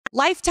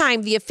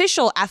Lifetime, the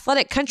official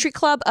athletic country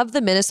club of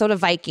the Minnesota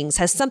Vikings,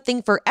 has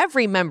something for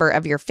every member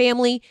of your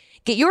family.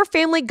 Get your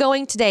family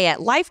going today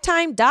at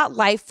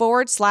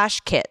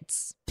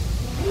lifetime.life/kids.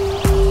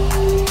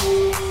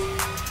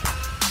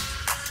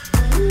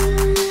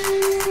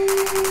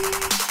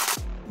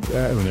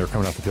 When they were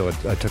coming off the field,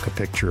 I took a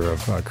picture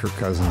of Kirk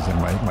Cousins,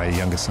 and my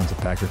youngest son's a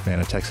Packer fan.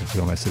 I texted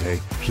to him. I said, "Hey,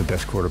 he's the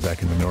best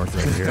quarterback in the North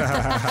right here."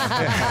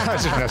 I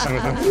was just messing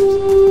with him.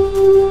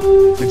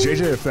 The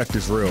JJ effect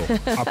is real.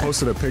 I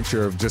posted a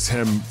picture of just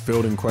him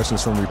fielding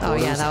questions from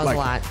reporters. Oh, yeah, that was a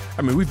lot.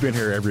 I mean, we've been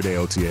here every day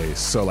OTAs.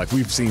 So,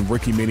 we've seen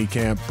rookie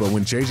minicamp, but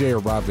when JJ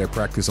arrived at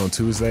practice on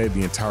Tuesday,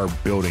 the entire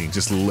building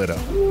just lit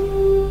up.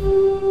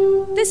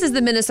 This is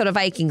the Minnesota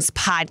Vikings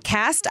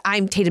podcast.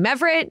 I'm Tatum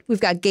Everett. We've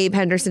got Gabe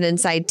Henderson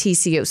inside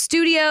TCO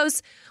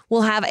Studios.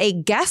 We'll have a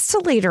guest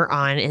later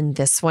on in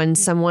this one,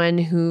 someone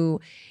who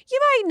you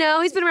might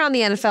know. He's been around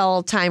the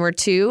NFL a time or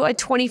two, a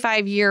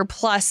 25-year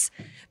plus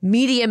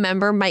media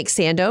member, Mike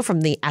Sando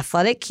from The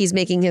Athletic. He's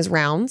making his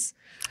rounds.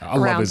 I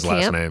love his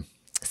last name.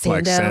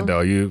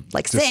 Sando.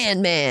 Like Sando.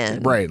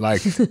 Sandman. Right,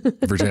 like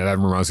Virginia. That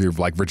reminds me of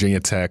Virginia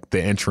Tech,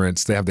 the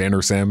entrance. They have the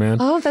Enter Sandman.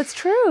 Oh, that's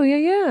true.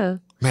 Yeah.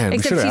 Man,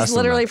 except he's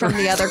literally from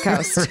the other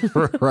coast.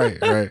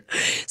 Right.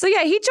 So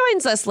yeah, he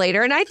joins us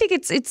later, and I think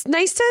it's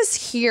nice to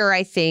hear.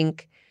 I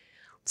think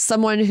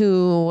someone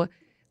who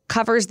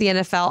covers the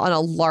NFL on a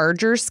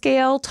larger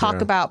scale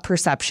talk about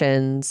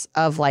perceptions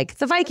of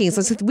the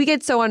Vikings. We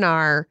get so in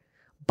our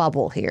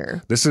bubble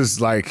here. This is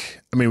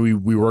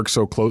we work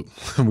so close.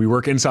 We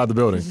work inside the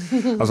building.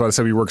 I was about to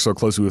say we work so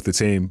closely with the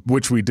team,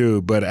 which we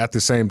do, but at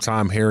the same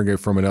time, hearing it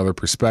from another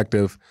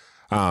perspective.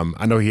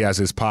 I know he has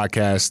his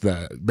podcast,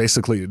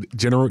 basically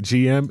General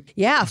GM.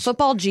 Yeah,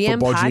 Football GM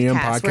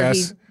podcast. Where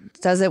he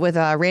does it with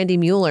Randy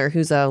Mueller,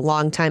 who's a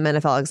longtime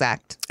NFL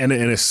exec. And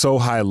it's so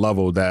high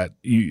level that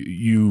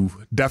you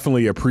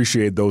definitely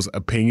appreciate those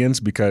opinions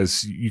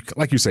because,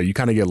 like you say, you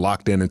kind of get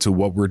locked into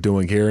what we're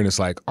doing here. And it's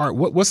all right,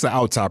 what's the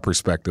outside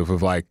perspective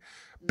of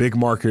big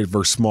market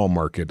versus small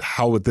market?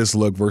 How would this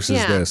look versus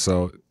this?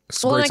 So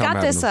I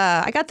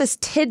got this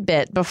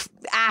tidbit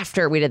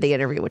after we did the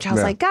interview, which I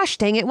was like, gosh,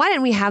 dang it. Why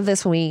didn't we have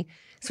this when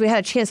we had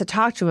a chance to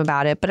talk to him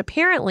about it? But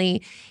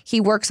apparently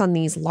he works on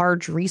these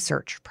large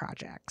research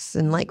projects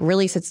and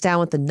really sits down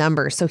with the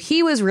numbers. So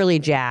he was really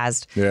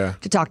jazzed to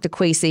talk to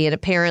Kwesi. And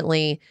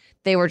apparently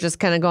they were just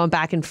kind of going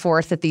back and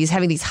forth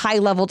having these high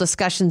level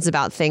discussions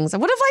about things. I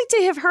would have liked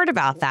to have heard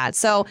about that.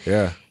 So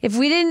if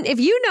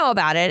you know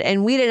about it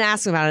and we didn't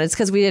ask him about it, it's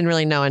because we didn't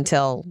really know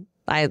until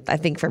I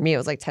think for me, it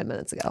was 10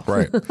 minutes ago.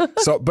 Right.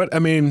 So, but I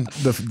mean,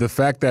 the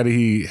fact that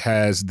he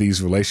has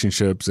these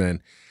relationships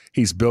and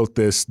he's built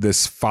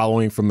this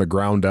following from the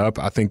ground up,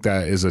 I think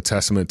that is a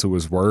testament to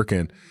his work.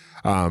 And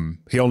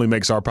he only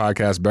makes our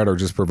podcast better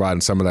just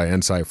providing some of that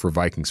insight for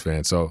Vikings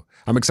fans. So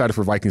I'm excited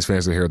for Vikings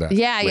fans to hear that.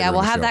 Yeah.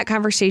 We'll have that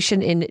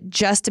conversation in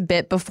just a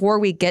bit. Before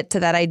we get to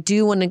that, I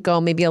do want to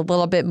go maybe a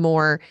little bit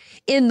more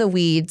in the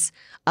weeds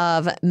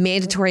of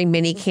mandatory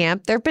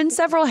minicamp. There have been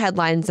several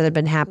headlines that have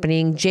been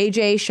happening.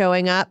 JJ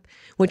showing up,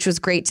 which was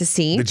great to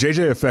see. The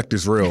JJ effect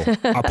is real.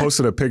 I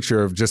posted a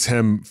picture of just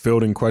him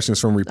fielding questions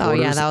from reporters.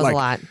 Oh yeah, that was a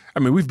lot. I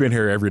mean, we've been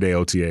here every day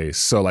OTAs.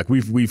 So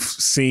we've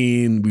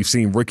seen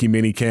rookie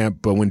minicamp,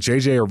 but when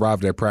JJ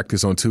arrived at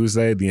practice on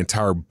Tuesday, the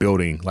entire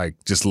building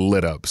just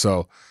lit up.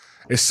 So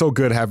it's so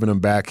good having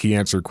him back. He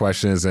answered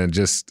questions and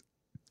just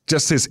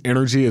his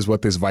energy is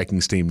what this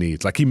Vikings team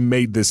needs. He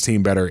made this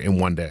team better in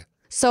one day.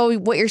 So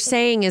what you're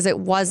saying is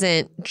it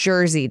wasn't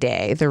Jersey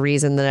Day, the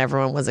reason that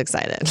everyone was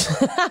excited.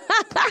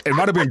 It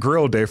might have been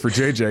Grill Day for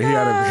JJ. He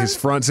had his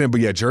fronts in.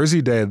 But yeah,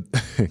 Jersey Day,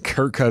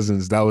 Kirk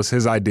Cousins, that was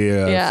his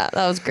idea. Yeah,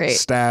 that was great.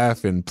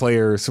 Staff and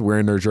players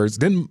wearing their jerseys.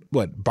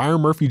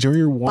 Byron Murphy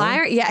Jr.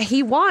 won?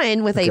 He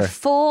won with a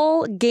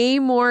full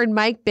game-worn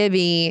Mike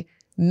Bibby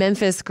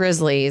Memphis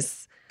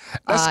Grizzlies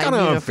That's kind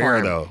of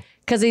unfair, though.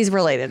 Because he's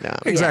related to him.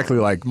 Exactly.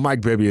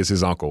 Mike Bibby is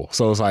his uncle.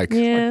 So it's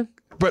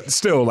but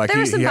still, there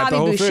were some he Bobby had the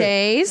whole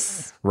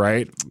Bouchers. Fit,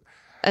 right?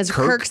 As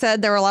Kirk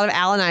said, there were a lot of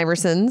Allen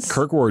Iversons.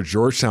 Kirk wore a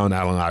Georgetown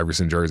Allen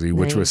Iverson jersey,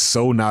 which was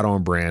so not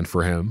on brand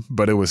for him,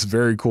 but it was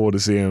very cool to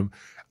see him.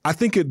 I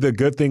think the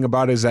good thing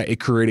about it is that it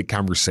created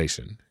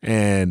conversation.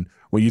 And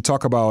when you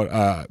talk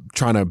about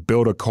trying to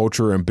build a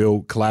culture and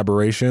build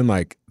collaboration,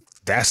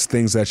 that's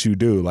things that you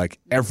do.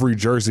 Every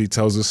jersey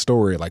tells a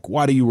story.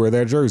 Why do you wear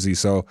that jersey?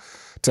 So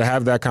to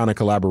have that kind of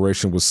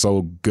collaboration was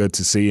so good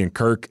to see. And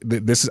Kirk,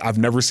 I've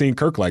never seen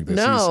Kirk like this.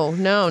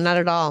 No, not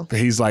at all.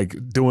 He's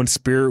doing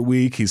Spirit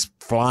Week. He's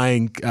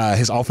flying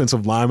his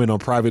offensive linemen on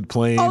private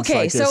planes.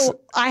 Okay, so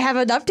I have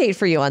an update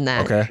for you on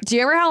that. Okay. Do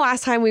you remember how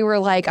last time we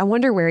were I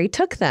wonder where he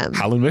took them?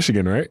 Holland,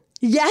 Michigan, right?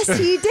 Yes,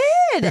 he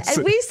did.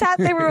 And we sat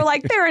there, we were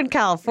they're in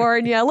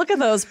California. Look at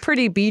those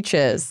pretty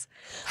beaches.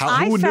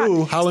 Who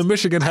knew Holland,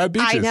 Michigan had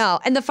beaches? I know.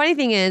 And the funny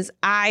thing is,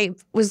 I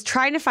was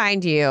trying to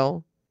find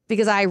you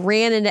because I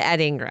ran into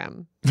Ed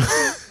Ingram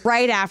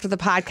right after the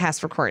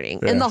podcast recording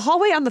in the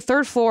hallway on the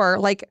third floor,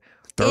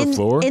 third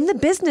floor? In the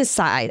business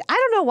side. I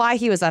don't know why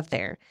he was up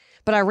there,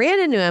 but I ran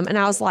into him and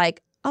I was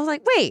like, I was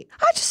like, wait,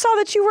 I just saw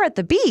that you were at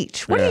the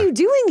beach. What are you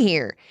doing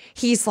here?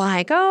 He's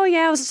like, oh,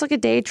 yeah, it was just like a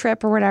day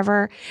trip or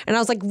whatever. And I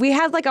was like, we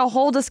had like a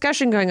whole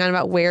discussion going on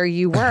about where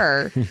you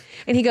were.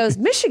 And he goes,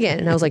 Michigan.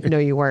 And I was like, no,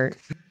 you weren't.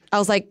 I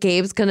was like,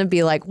 Gabe's going to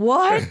be like,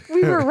 what?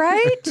 We were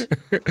right?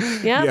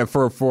 Yeah,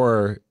 for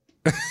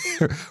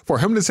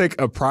him to take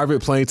a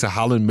private plane to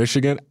Holland,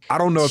 Michigan, I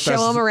don't know if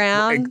that's... Show him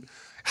around. Like,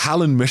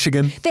 Holland,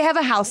 Michigan? They have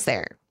a house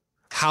there.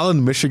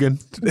 Holland, Michigan?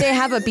 They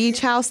have a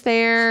beach house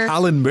there.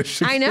 Holland,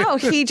 Michigan? I know.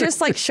 He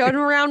just like showed him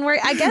around where...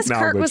 I guess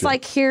Kirk was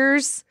like,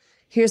 here's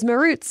my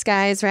roots,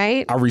 guys,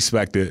 right? I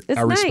respect it. It's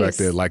I respect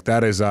nice. it. Like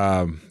that is...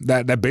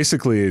 that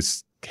basically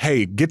is...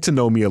 Hey, get to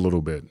know me a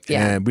little bit.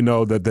 Yeah. And we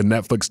know that the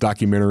Netflix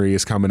documentary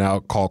is coming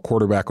out called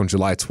Quarterback on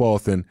July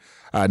 12th. And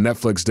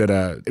Netflix did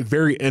a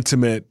very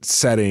intimate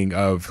setting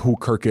of who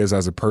Kirk is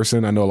as a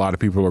person. I know a lot of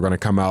people are going to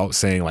come out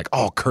saying like,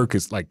 oh, Kirk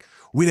is like,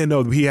 we didn't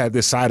know he had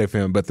this side of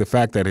him. But the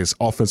fact that his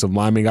offensive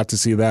lineman got to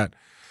see that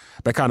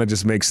kind of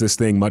just makes this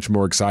thing much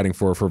more exciting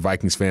for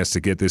Vikings fans to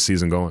get this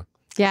season going.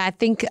 Yeah, I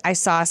think I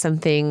saw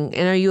something. I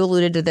know you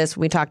alluded to this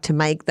when we talked to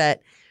Mike,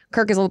 that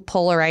Kirk is a little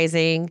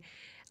polarizing.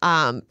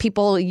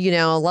 People,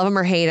 love him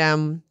or hate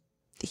him.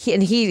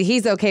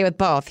 He's okay with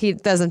both. He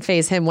doesn't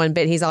faze him one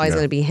bit. He's always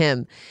going to be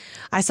him.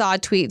 I saw a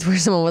tweet where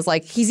someone was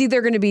like, he's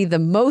either going to be the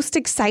most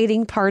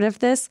exciting part of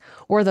this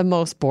or the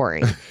most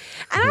boring. And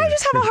I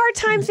just have a hard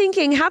time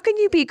thinking, how can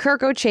you be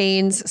Kirk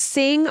O'Chains,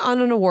 sing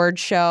on an award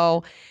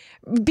show,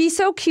 be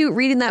so cute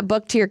reading that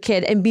book to your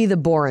kid, and be the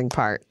boring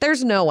part?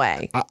 There's no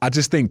way. I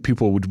just think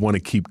people would want to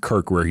keep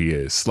Kirk where he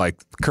is.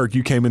 Like, Kirk,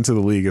 you came into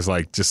the league as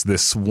like just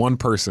this one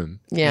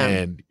person. Yeah.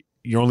 And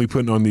you're only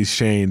putting on these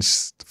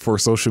chains for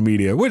social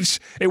media, which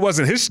it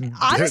wasn't his.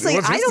 Honestly,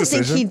 I don't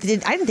think he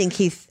did. I didn't think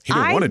he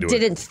didn't want to do it. I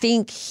didn't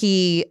think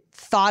he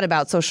thought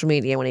about social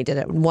media when he did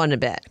it one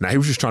bit. Now, he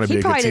was just trying to be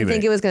a good teammate. He probably didn't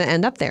think it was going to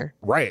end up there.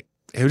 Right.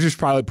 He was just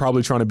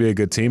probably trying to be a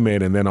good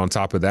teammate. And then on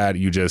top of that,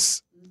 you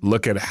just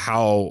look at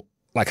how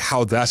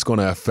that's going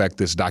to affect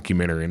this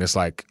documentary. And it's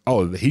like,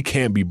 oh, he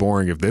can't be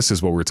boring if this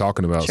is what we're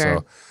talking about. Sure.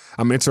 So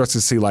I'm interested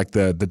to see like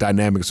the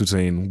dynamics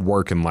between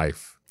work and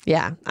life.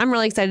 Yeah, I'm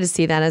really excited to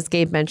see that. As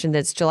Gabe mentioned,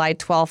 it's July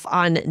 12th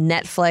on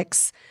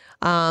Netflix.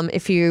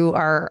 If you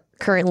are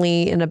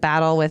currently in a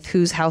battle with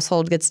whose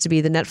household gets to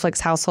be the Netflix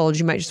household,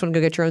 you might just want to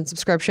go get your own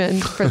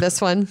subscription for this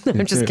one.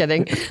 I'm just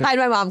kidding. I had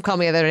my mom call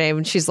me the other day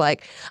and she's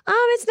like,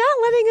 it's not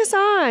letting us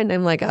on.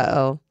 I'm like,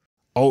 uh-oh.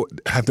 Oh,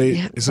 have they?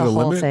 Yeah, is it a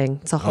limit? Thing.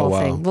 It's a whole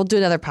thing. We'll do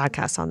another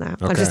podcast on that.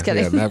 Okay. I'm just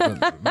kidding.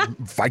 Yeah,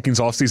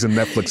 Vikings off-season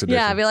Netflix edition.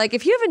 Yeah, I'd be like,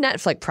 if you have a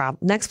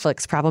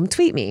Netflix problem,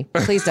 tweet me.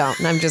 Please don't.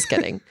 And I'm just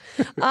kidding.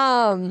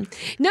 No,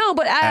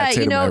 but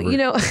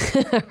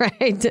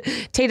right?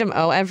 Tatum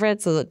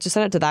Everett. So just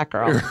send it to that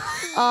girl.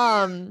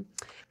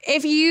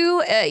 If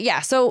you,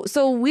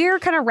 So we're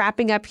kind of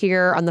wrapping up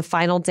here on the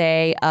final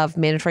day of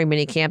mandatory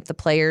minicamp. The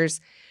players.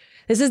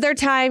 This is their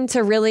time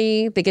to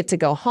they get to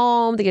go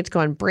home, they get to go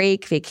on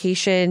break,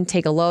 vacation,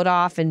 take a load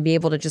off, and be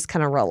able to just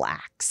kind of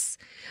relax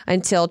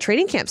until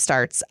training camp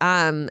starts.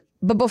 But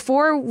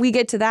before we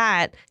get to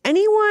that,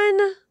 anyone,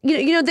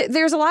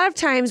 there's a lot of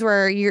times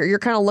where you're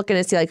kind of looking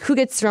to see like who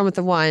gets to run with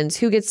the ones,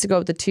 who gets to go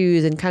with the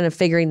twos, and kind of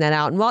figuring that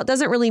out. And while it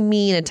doesn't really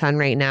mean a ton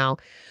right now,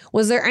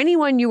 was there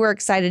anyone you were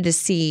excited to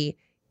see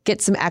get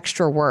some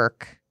extra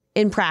work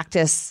in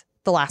practice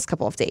the last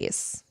couple of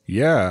days?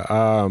 Yeah,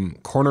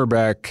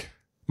 cornerback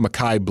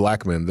Mekhi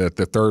Blackman, the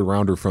third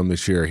rounder from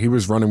this year, he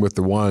was running with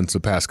the ones the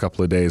past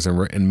couple of days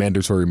in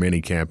mandatory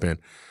minicamp. And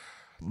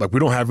like, we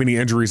don't have any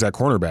injuries at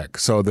cornerback.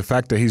 So the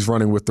fact that he's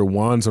running with the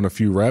ones on a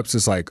few reps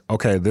is like,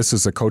 okay, this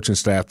is a coaching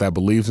staff that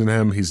believes in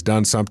him. He's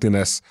done something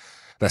that's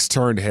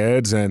turned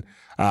heads. And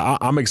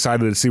I'm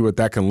excited to see what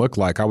that can look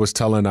like. I was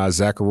telling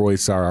Zach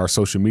Royce, our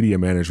social media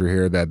manager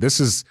here, that this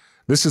is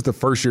the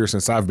first year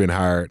since I've been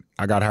hired.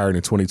 I got hired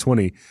in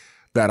 2020,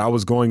 that I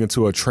was going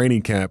into a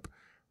training camp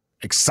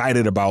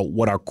excited about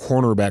what our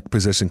cornerback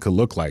position could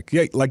look like.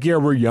 Yeah,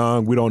 we're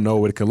young. We don't know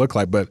what it can look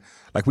like, but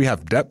like we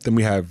have depth and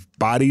we have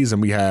bodies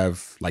and we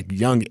have like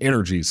young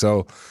energy.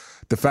 So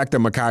the fact that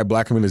Mekhi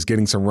Blackman is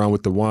getting some run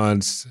with the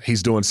ones,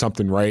 he's doing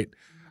something right.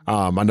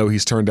 I know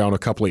he's turned down a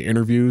couple of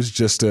interviews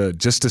just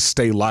to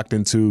stay locked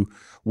into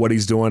what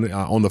he's doing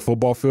on the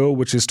football field,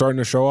 which is starting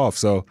to show off.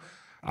 So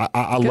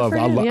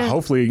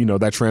hopefully,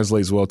 that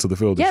translates well to the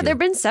field. Yeah, there have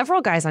been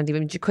several guys on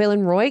team.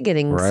 Jaquelin Roy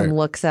getting some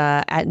looks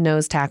at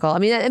nose tackle. I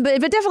mean, but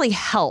it definitely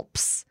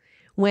helps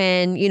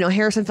when,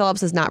 Harrison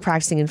Phillips is not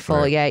practicing in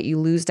full yet. You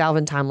lose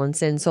Dalvin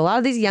Tomlinson. So a lot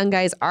of these young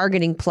guys are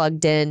getting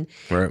plugged in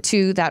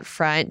to that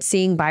front,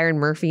 seeing Byron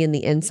Murphy in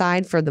the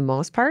inside for the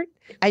most part.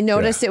 I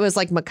noticed it was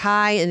like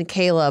Mekhi and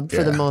Caleb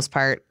for the most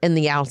part in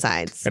the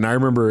outsides. And I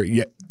remember,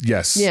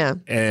 yes. Yeah.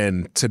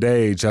 And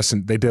today,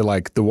 Justin, they did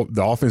like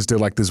the offense did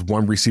like this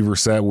one receiver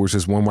set where it's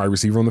just one wide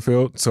receiver on the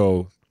field.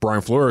 So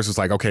Brian Flores was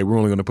like, okay, we're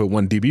only going to put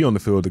one DB on the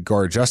field to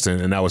guard Justin.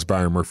 And that was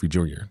Byron Murphy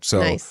Jr.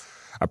 So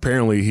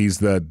apparently he's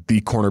the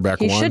cornerback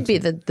one. He should be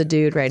the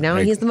dude right now.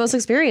 And he's the most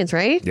experienced,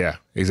 right? Yeah,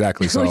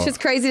 exactly. So, which is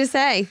crazy to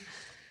say.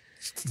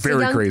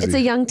 Very crazy. It's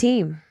a young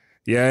team.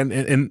 Yeah,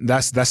 and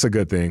that's a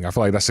good thing. I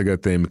feel like that's a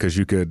good thing because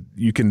you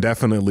can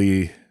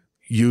definitely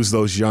use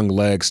those young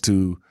legs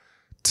to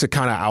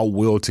kind of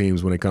outwill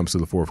teams when it comes to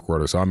the fourth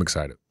quarter. So I'm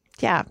excited.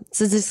 Yeah,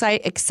 this is an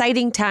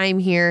exciting time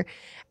here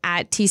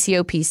at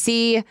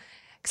TCOPC.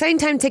 Exciting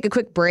time to take a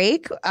quick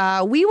break.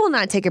 We will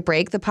not take a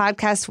break. The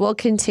podcast will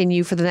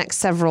continue for the next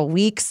several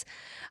weeks.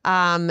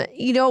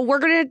 We're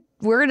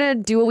gonna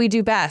do what we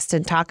do best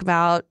and talk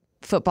about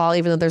football,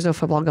 even though there's no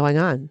football going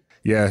on.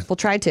 Yeah, we'll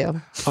try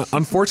to.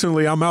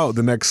 Unfortunately, I'm out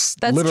the next.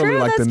 That's literally true.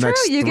 like That's the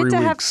next true. You 3 get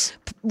to weeks.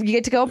 you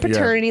get to go on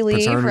paternity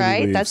leave,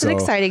 right? Leave. That's an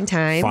exciting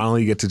time.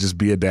 Finally, get to just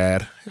be a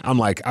dad. I'm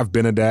like, I've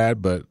been a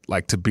dad, but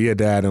like to be a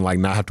dad and like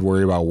not have to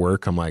worry about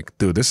work. I'm like,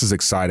 dude, this is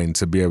exciting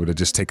to be able to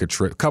just take a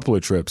couple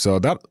of trips. So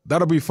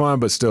that'll be fun.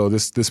 But still,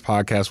 this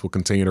podcast will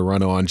continue to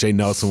run on. Jay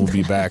Nelson will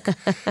be back.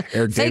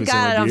 Eric Thank God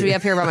I don't have to be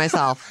up here by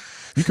myself.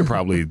 You could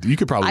probably.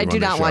 I do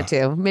not want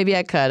to. Maybe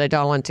I could. I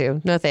don't want to.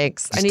 No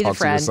thanks. Just I need talk a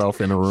friend. To yourself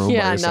in a room.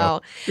 Yeah, by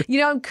yourself.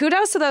 no.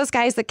 Kudos to those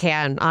guys that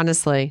can.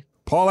 Honestly,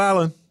 Paul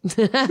Allen.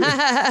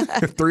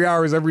 3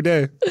 hours every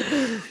day.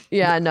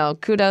 Yeah, no.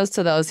 Kudos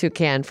to those who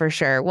can, for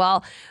sure.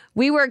 Well,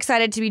 we were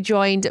excited to be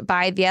joined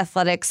by the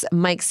Athletics'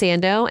 Mike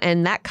Sando,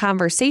 and that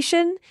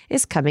conversation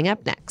is coming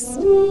up next.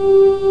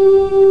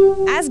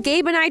 As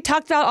Gabe and I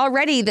talked about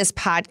already this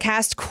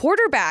podcast,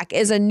 Quarterback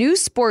is a new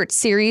sports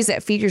series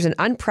that features an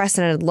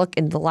unprecedented look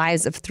into the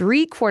lives of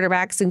 3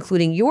 quarterbacks,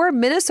 including your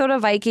Minnesota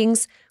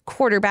Vikings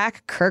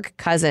quarterback, Kirk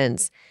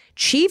Cousins,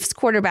 Chiefs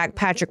quarterback,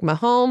 Patrick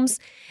Mahomes,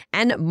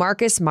 and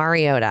Marcus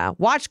Mariota.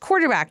 Watch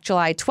Quarterback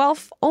July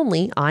 12th,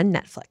 only on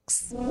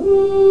Netflix.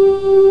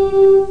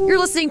 You're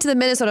listening to the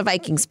Minnesota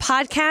Vikings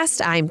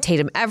podcast. I'm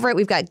Tatum Everett.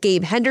 We've got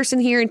Gabe Henderson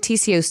here in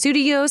TCO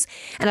Studios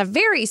and a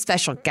very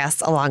special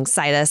guest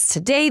alongside us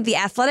today, the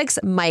Athletics'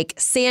 Mike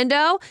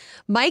Sando.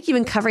 Mike, you've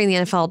been covering the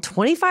NFL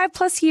 25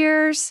 plus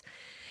years.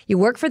 You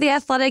work for The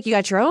Athletic. You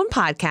got your own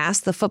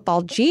podcast, the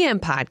Football GM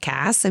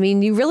podcast. I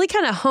mean, you really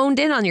kind of honed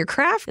in on your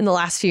craft in the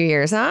last few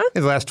years, huh?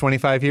 In the last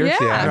 25 years?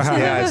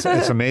 Yeah.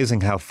 It's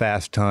amazing how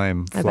fast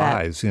time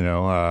flies.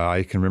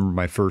 I can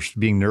remember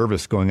being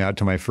nervous going out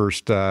to my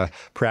first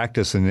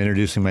practice and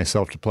introducing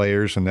myself to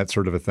players and that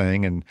sort of a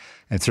thing. And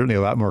certainly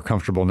a lot more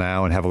comfortable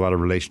now and have a lot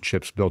of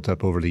relationships built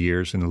up over the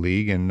years in the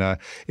league. And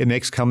it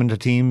makes coming to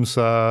teams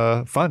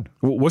fun.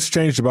 What's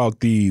changed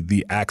about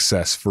the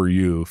access for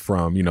you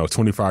from,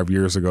 25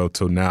 years ago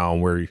till now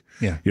where,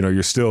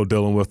 you're still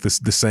dealing with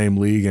the same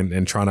league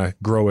and trying to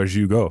grow as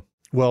you go?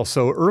 Well,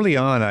 so early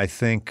on, I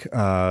think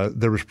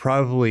there was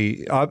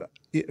probably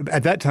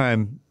at that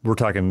time, we're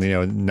talking,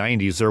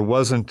 90s, there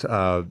wasn't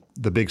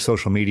the big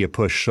social media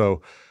push.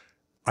 So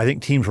I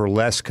think teams were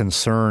less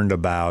concerned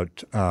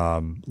about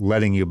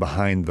letting you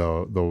behind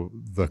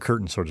the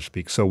curtain, so to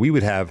speak. So we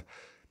would have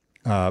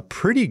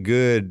pretty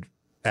good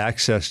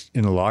access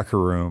in the locker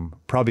room,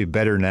 probably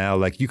better now.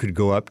 Like you could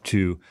go up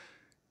to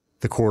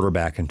the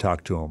quarterback and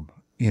talk to him,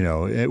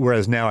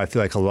 whereas now I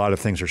feel like a lot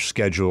of things are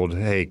scheduled.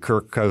 Hey,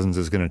 Kirk Cousins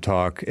is going to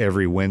talk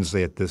every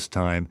Wednesday at this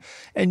time.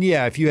 And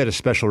yeah, if you had a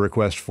special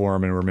request for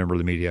him and remember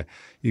the media,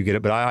 you get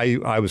it. But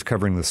I was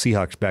covering the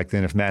Seahawks back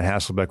then. If Matt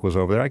Hasselbeck was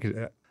over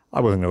there,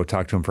 I wasn't going to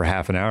talk to him for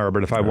half an hour,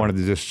 but if I wanted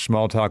to just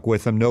small talk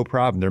with him, no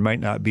problem. There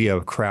might not be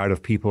a crowd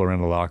of people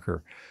around the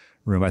locker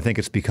room. I think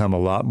it's become a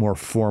lot more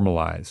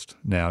formalized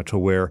now to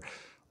where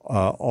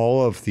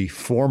all of the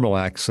formal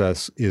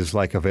access is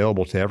like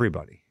available to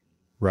everybody.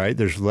 Right?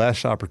 There's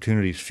less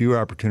opportunities, fewer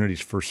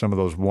opportunities for some of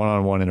those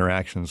one-on-one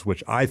interactions,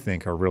 which I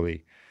think are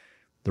really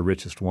the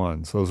richest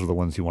ones. Those are the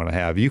ones you want to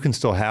have. You can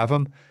still have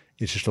them.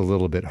 It's just a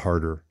little bit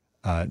harder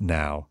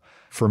now.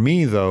 For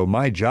me, though,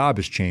 my job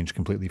has changed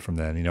completely from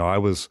then. I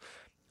was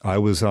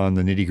on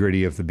the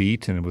nitty-gritty of the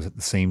beat, and it was at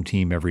the same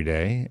team every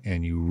day,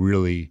 and you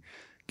really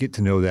get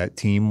to know that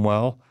team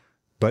well.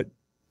 But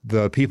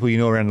the people you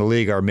know around the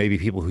league are maybe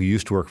people who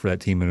used to work for that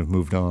team and have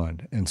moved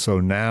on. And so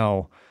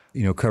now,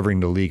 covering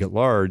the league at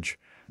large,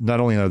 not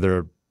only are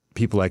there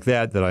people like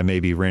that I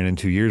maybe ran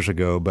into years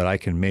ago, but I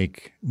can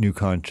make new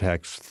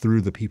contacts through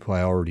the people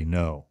I already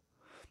know,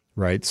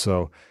 right?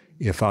 So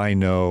if I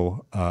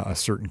know a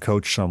certain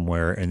coach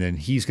somewhere and then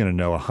he's going to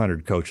know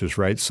 100 coaches,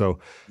 right? So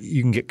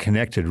you can get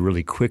connected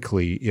really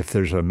quickly if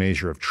there's a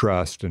measure of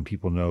trust and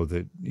people know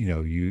that,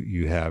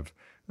 you have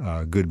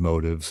good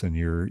motives and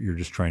you're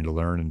just trying to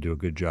learn and do a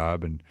good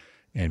job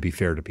and be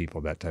fair to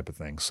people, that type of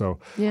thing. So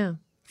yeah.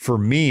 For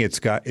me, it's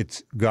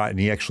gotten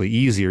actually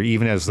easier,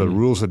 even as the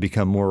rules have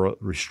become more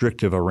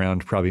restrictive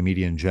around probably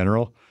media in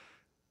general.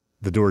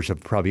 The doors have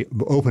probably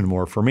opened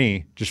more for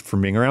me just from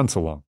being around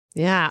so long.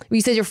 Yeah.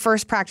 You said your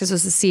first practice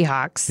was the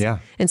Seahawks. Yeah.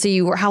 And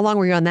so how long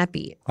were you on that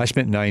beat? I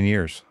spent 9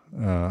 years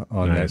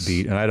on that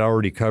beat. And I'd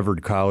already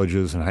covered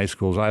colleges and high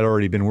schools. I'd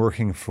already been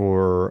working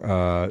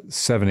for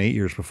 7, 8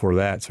 years before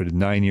that. So I did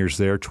 9 years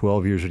there,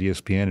 12 years at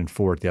ESPN, and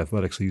 4 at the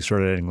Athletic. So you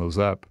started adding those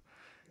up.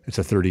 It's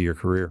a 30-year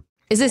career.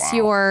 Is this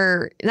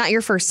not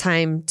your first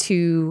time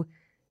to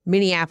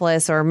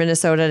Minneapolis or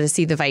Minnesota to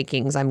see the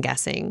Vikings, I'm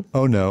guessing?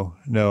 Oh, no.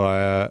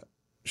 No,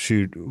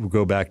 we'll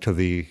go back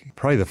to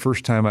probably the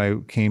first time I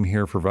came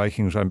here for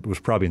Vikings was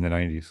probably in the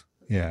 90s.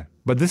 Yeah.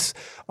 But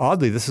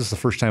oddly, this is the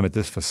first time at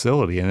this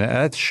facility, and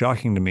that's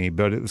shocking to me,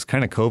 but it was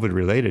kind of COVID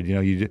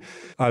related.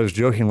 I was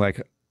joking,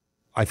 like,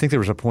 I think there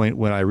was a point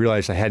when I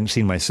realized I hadn't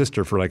seen my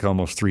sister for like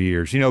almost 3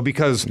 years,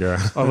 because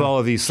of all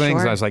of these things. Sure.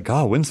 And I was like,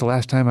 oh, when's the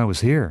last time I was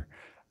here?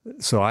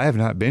 So I have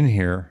not been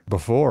here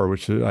before,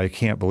 which I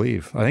can't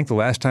believe. I think the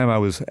last time I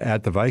was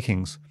at the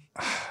Vikings,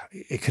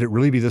 could it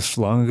really be this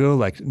long ago?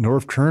 Like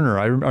Norv Turner.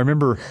 I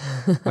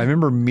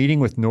remember meeting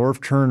with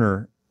Norv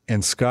Turner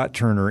and Scott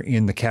Turner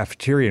in the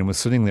cafeteria and was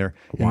sitting there,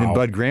 and then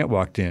Bud Grant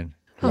walked in.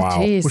 Oh,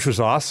 geez. Which was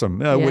awesome.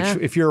 Which,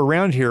 if you're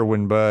around here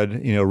when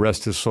Bud,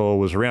 rest his soul,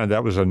 was around,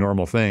 that was a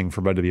normal thing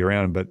for Bud to be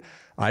around. But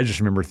I just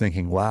remember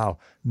thinking, wow,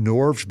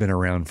 Norv's been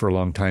around for a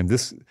long time.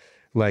 This,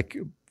 like,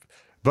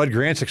 Bud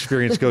Grant's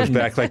experience goes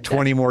back like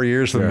 20 more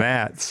years than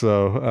that.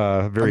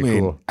 So very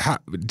cool.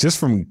 Just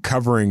from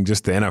covering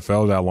just the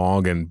NFL that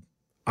long and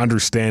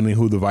understanding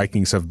who the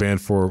Vikings have been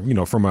for,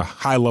 from a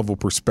high level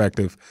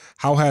perspective,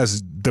 how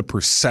has the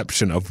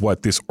perception of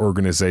what this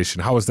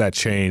organization, how has that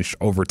changed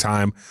over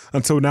time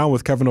until now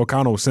with Kevin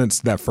O'Connell since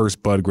that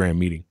first Bud Grant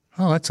meeting?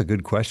 Oh, that's a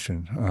good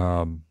question.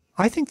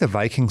 I think the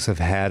Vikings have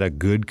had a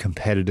good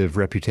competitive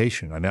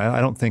reputation. I mean, I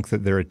don't think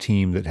that they're a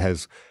team that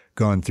has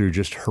gone through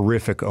just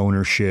horrific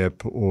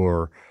ownership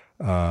or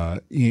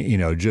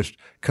just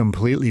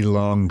completely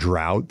long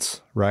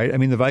droughts, right? I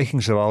mean, the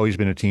Vikings have always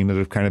been a team that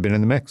have kind of been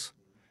in the mix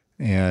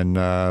and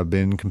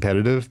been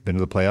competitive, been to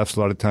the playoffs a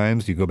lot of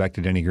times. You go back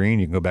to Denny Green,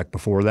 you can go back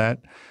before that.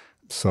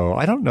 So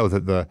I don't know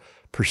that the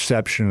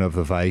perception of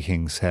the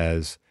Vikings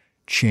has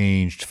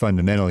changed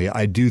fundamentally.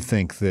 I do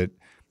think that,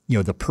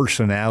 the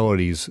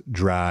personalities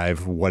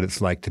drive what it's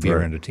like to be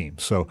around a team.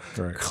 So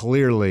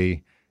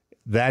clearly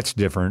that's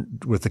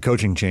different with the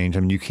coaching change. I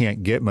mean, you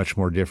can't get much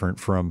more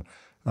different from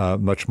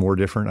much more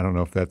different. I don't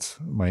know if that's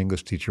my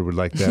English teacher would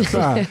like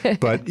that,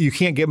 but you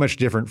can't get much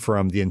different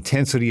from the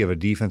intensity of a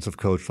defensive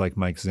coach like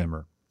Mike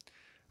Zimmer,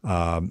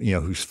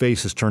 whose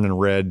face is turning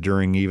red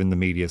during even the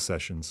media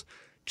sessions,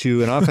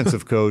 to an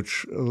offensive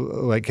coach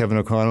like Kevin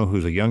O'Connell,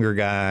 who's a younger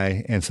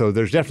guy. And so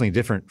there's definitely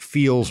different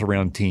feels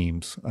around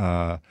teams.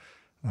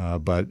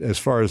 But as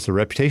far as the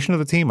reputation of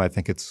the team, I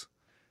think it's,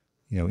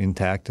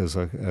 intact as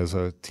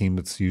a team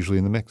that's usually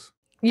in the mix.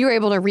 You were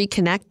able to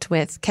reconnect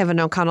with Kevin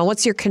O'Connell.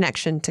 What's your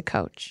connection to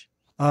Coach?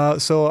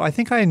 So I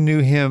think I knew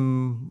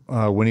him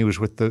when he was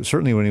with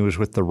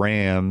the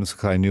Rams,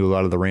 because I knew a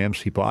lot of the Rams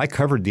people. I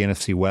covered the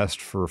NFC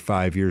West for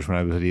 5 years when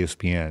I was at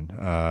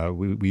ESPN.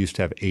 We used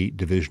to have 8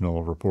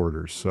 divisional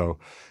reporters. So,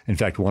 in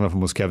fact, one of them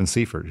was Kevin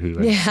Seifert, who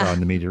I saw in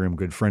the media room,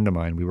 good friend of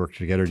mine. We worked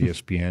together at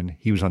ESPN.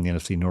 He was on the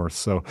NFC North.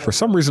 So for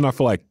some reason, I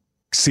feel like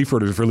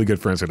Seifert is really good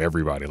friends with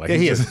everybody. Like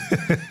he is.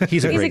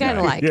 He's a great guy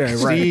to like. Yeah,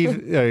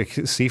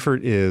 right.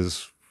 Seifert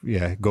is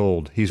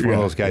gold. He's one of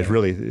those guys.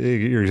 Really,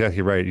 you're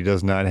exactly right. He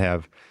does not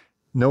have.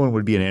 No one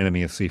would be an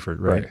enemy of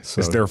Seifert, right? So,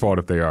 it's their fault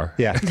if they are.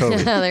 Yeah,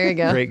 totally. There you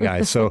go. Great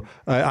guy. So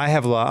I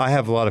have a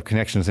lot of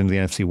connections into the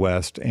NFC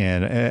West,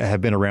 and have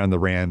been around the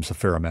Rams a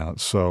fair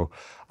amount. So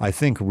I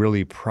think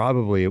really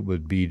probably it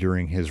would be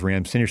during his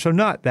Rams tenure. So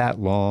not that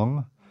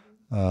long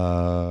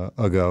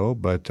ago,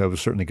 but it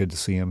was certainly good to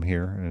see him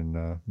here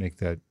and make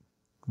that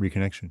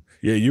reconnection.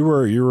 Yeah, you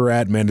were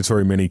at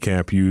mandatory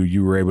minicamp.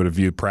 You were able to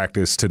view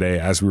practice today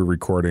as we were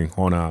recording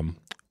on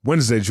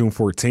Wednesday, June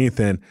 14th,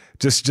 and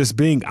just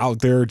being out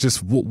there,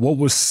 just what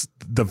was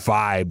the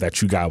vibe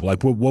that you got?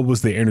 Like, what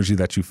was the energy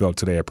that you felt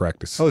today at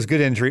practice? Oh, it was good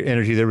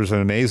energy. There was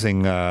an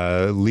amazing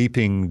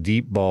leaping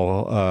deep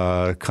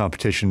ball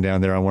competition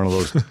down there on one of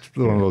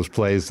those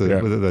plays.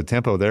 The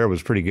tempo there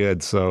was pretty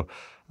good. So,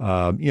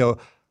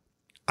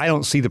 I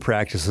don't see the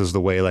practices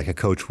the way like a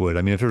coach would.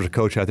 I mean, if there's a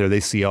coach out there, they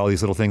see all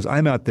these little things.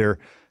 I'm out there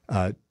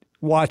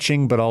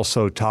watching, but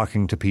also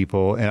talking to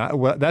people.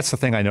 And that's the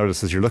thing I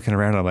noticed is you're looking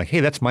around and I'm like,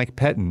 hey, that's Mike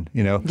Pettin,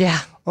 Yeah.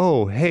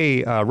 Oh,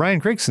 hey, Ryan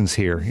Grigson's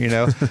here,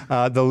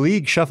 The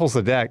league shuffles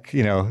the deck,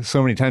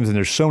 so many times. And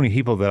there's so many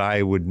people that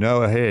I would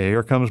know, hey,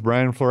 here comes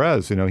Brian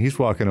Flores, he's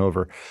walking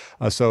over.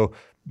 So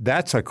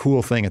that's a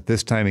cool thing at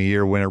this time of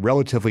year when a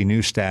relatively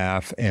new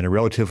staff and a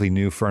relatively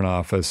new front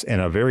office and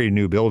a very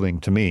new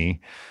building to me,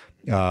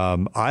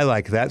 I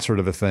like that sort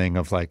of a thing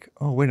of like,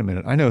 oh, wait a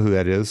minute, I know who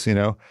that is,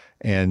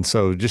 And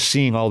so just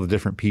seeing all the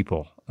different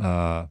people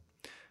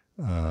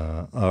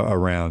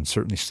around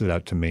certainly stood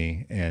out to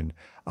me. And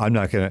I'm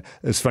not going to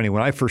 – it's funny.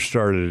 When I first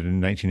started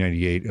in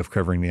 1998 of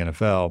covering the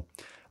NFL,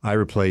 I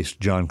replaced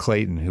John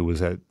Clayton, who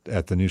was at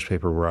the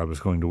newspaper where I was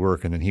going to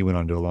work, and then he went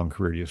on to a long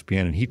career at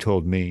ESPN. And he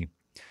told me,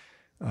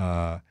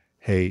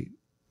 hey,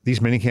 these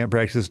minicamp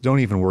practices, don't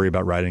even worry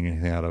about writing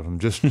anything out of them.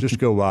 Just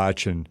go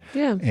watch and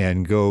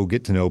go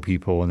get to know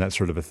people and that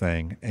sort of a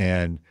thing.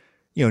 And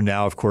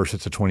now, of course,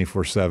 it's a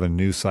 24/7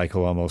 news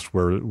cycle almost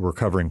where we're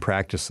covering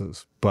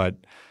practices. But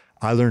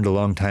I learned a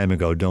long time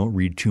ago, don't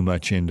read too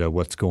much into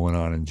what's going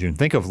on in June.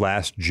 Think of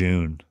last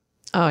June.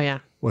 Oh, yeah.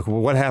 Like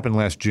what happened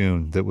last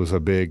June that was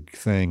a big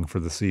thing for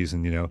the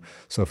season,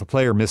 So if a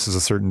player misses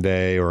a certain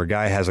day or a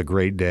guy has a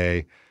great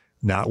day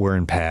not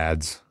wearing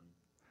pads,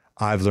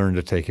 I've learned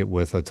to take it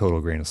with a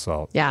total grain of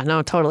salt. Yeah,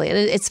 no, totally. And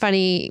it's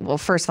funny. Well,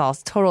 first of all,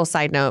 total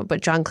side note,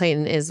 but John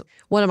Clayton is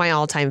one of my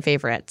all-time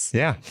favorites.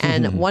 Yeah.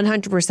 And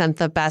 100%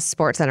 the best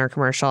SportsCenter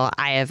commercial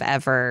I have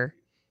ever.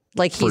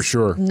 Like, he's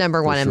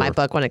number one in my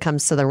book when it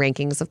comes to the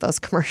rankings of those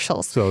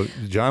commercials. So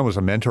John was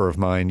a mentor of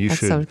mine. That's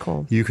so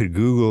cool. You could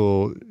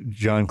Google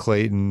John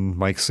Clayton,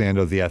 Mike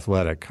Sando, The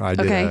Athletic. I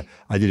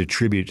did a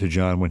tribute to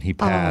John when he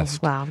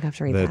passed. Oh, wow. I'm going to have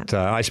to read that.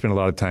 I spent a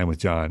lot of time with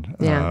John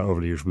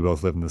over the years. We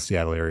both live in the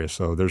Seattle area.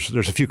 So there's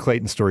a few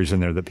Clayton stories in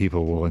there that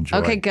people will enjoy.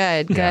 Okay,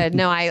 good.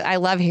 No, I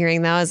love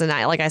hearing those. And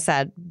like I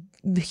said,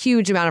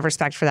 huge amount of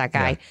respect for that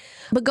guy. Yeah.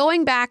 But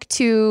going back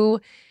to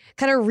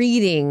kind of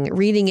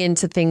reading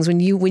into things when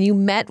you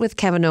met with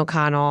Kevin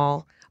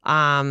O'Connell,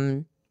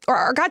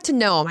 or got to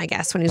know him, I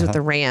guess, when he was with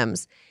the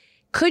Rams,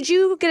 could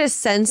you get a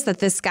sense that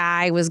this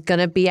guy was going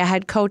to be a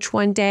head coach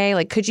one day?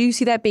 Like, could you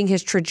see that being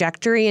his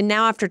trajectory? And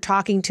now after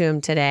talking to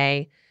him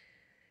today,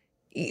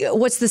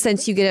 what's the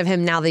sense you get of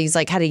him now that he's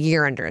like had a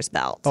year under his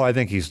belt? Oh, I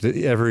think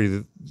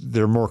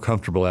they're more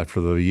comfortable after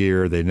the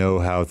year. They know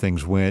how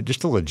things went, just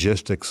the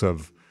logistics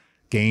of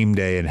game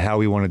day and how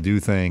we want to do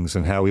things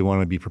and how we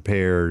want to be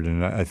prepared.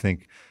 And I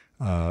think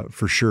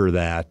for sure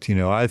that,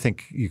 I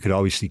think you could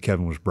always see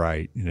Kevin was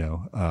bright,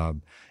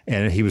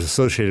 and he was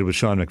associated with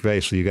Sean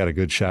McVay. So you got a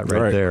good shot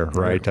right there,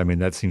 right? I mean,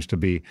 that seems to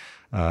be,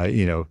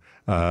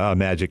 a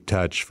magic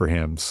touch for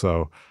him.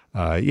 So,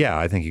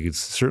 I think you could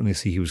certainly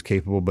see he was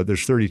capable, but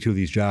there's 32 of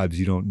these jobs.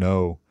 You don't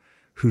know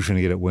who's going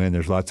to get it when.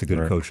 There's lots of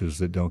good coaches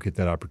that don't get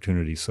that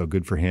opportunity. So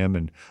good for him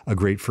and a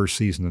great first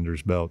season under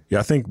his belt. Yeah,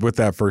 I think with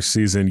that first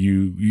season,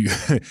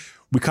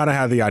 we kind of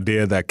had the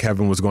idea that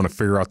Kevin was going to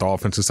figure out the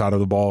offensive side of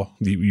the ball.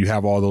 You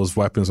have all those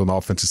weapons on the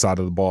offensive side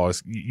of the ball.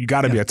 You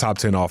got to be a top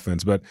 10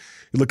 offense. But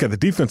you look at the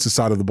defensive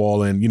side of the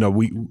ball, and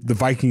the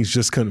Vikings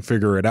just couldn't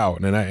figure it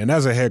out. And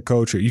as a head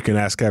coach, you can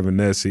ask Kevin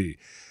this.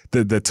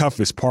 The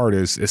toughest part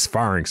is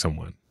firing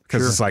someone.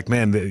 Because it's like,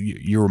 man,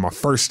 you were my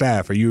first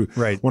staff, or you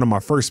one of my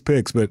first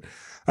picks. But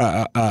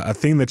a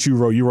thing that you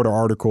wrote an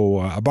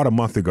article about a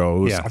month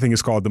ago. I think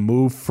it's called "The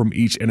Move from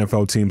Each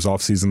NFL Team's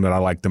Offseason That I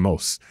Like the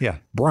Most." Yeah,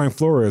 Brian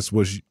Flores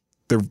was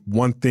the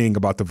one thing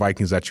about the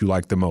Vikings that you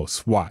liked the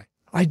most. Why?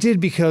 I did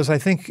because I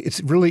think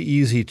it's really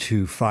easy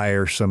to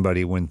fire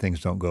somebody when things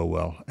don't go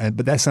well,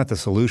 but that's not the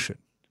solution.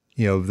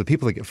 The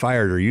people that get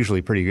fired are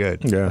usually pretty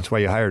good. Yeah, that's why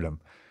you hired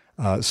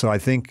them. So I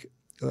think.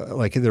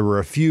 There were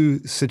a few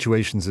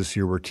situations this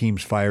year where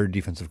teams fired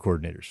defensive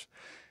coordinators.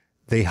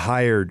 They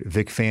hired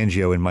Vic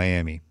Fangio in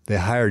Miami. They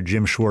hired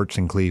Jim Schwartz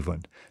in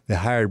Cleveland. They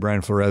hired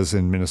Brian Flores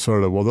in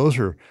Minnesota. Well, those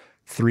are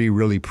three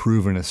really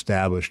proven,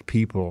 established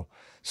people.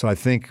 So I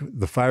think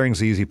the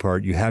firing's the easy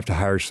part. You have to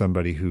hire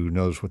somebody who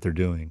knows what they're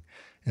doing.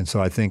 And so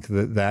I think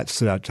that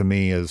stood out to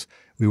me as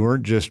we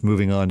weren't just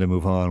moving on to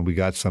move on. We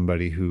got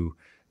somebody who,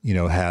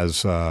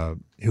 has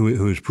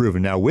who is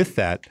proven. Now with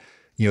that,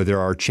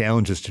 there are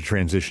challenges to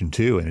transition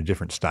to, and a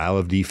different style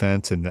of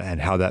defense and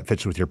how that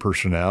fits with your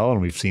personnel. And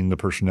we've seen the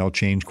personnel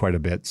change quite a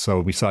bit. So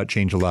we saw it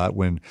change a lot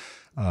when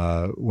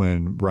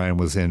Brian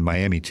was in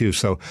Miami too.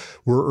 So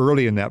we're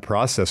early in that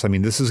process. I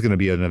mean, this is going to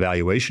be an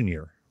evaluation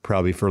year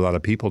probably for a lot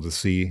of people to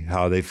see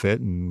how they fit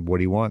and what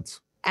he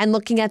wants. And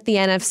looking at the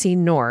NFC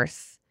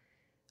North,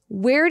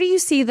 where do you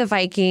see the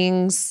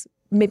Vikings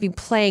maybe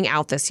playing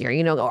out this year?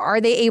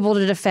 Are they able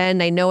to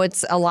defend? I know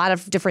it's a lot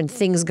of different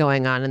things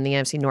going on in the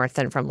NFC North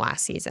than from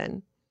last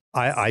season.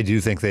 I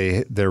do think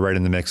they're right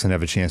in the mix and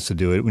have a chance to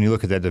do it. When you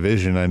look at that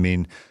division, I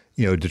mean,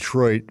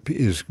 Detroit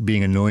is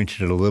being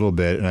anointed a little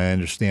bit, and I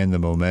understand the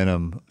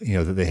momentum,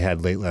 that they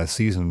had late last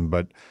season,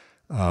 but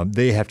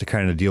they have to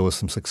kind of deal with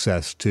some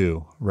success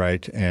too,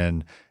 right?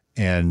 And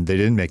they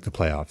didn't make the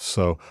playoffs.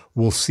 So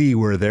we'll see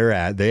where they're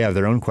at. They have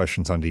their own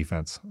questions on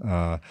defense.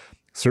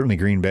 Certainly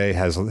Green Bay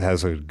has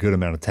a good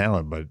amount of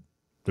talent, but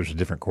there's a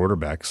different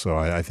quarterback. So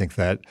I think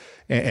that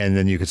 – and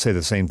then you could say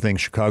the same thing.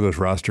 Chicago's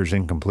roster is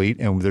incomplete,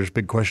 and there's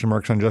big question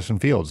marks on Justin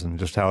Fields and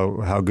just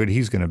how good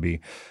he's going to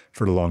be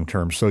for the long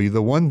term. So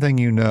the one thing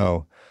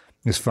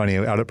is funny.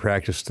 Out at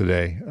practice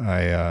today,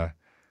 I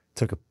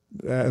took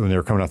when they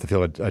were coming off the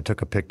field, I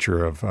took a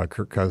picture of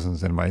Kirk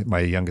Cousins, and my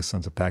youngest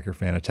son's a Packer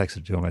fan. I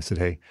texted to him. I said,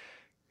 hey,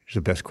 he's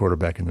the best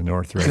quarterback in the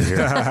North right here.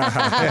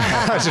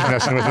 I was just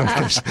messing with him.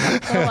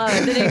 I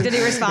love it. Did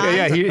he respond?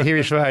 Yeah, he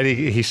responded.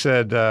 He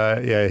said,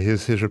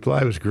 his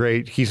reply was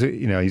great. He's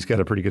got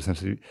a pretty good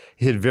sense of –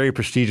 he had a very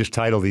prestigious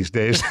title these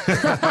days.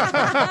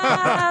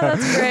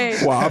 That's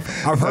great. Well,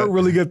 I've heard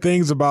really good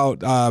things about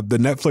the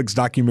Netflix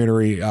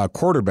documentary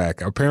Quarterback.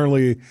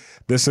 Apparently,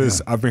 this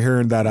is I've been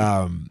hearing that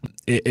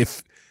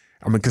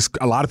because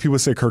a lot of people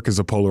say Kirk is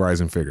a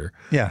polarizing figure.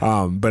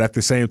 Yeah. But at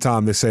the same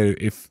time, they say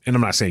and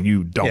I'm not saying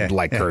you don't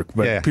like Kirk,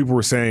 but people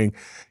were saying,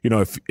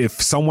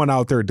 if someone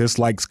out there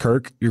dislikes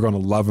Kirk, you're going to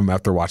love him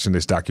after watching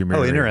this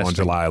documentary on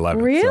July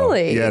 11th.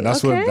 Really? So,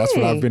 that's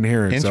what I've been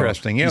hearing.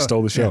 Interesting. So he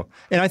stole the show.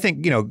 Yeah. And I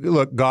think,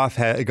 look,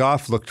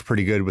 Goff looked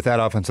pretty good with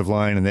that offensive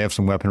line, and they have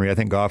some weaponry. I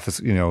think Goff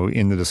is,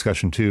 in the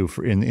discussion too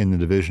in the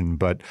division.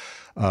 But,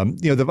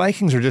 the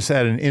Vikings are just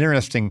at an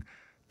interesting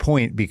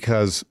point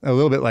because a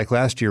little bit like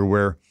last year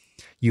where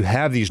you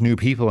have these new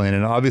people in,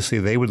 and obviously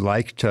they would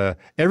like to,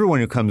 everyone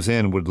who comes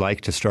in would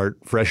like to start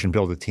fresh and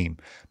build a team.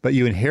 But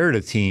you inherit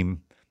a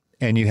team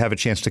and you have a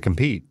chance to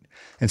compete.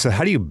 And so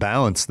how do you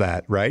balance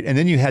that, right? And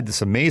then you had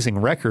this amazing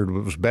record,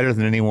 which was better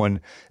than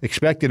anyone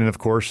expected. And of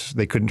course,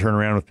 they couldn't turn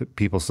around with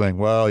people saying,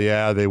 well,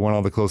 yeah, they won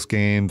all the close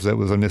games. That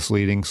was a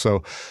misleading.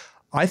 So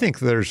I think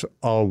there's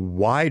a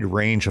wide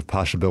range of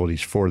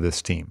possibilities for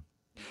this team.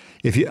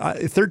 If you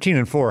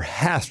 13-4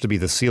 has to be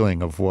the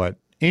ceiling of what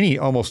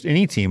almost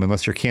any team,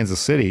 unless you're Kansas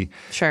City,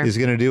 is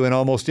going to do in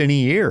almost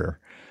any year.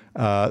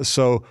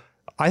 So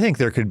I think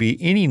there could be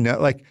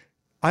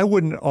I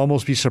wouldn't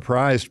almost be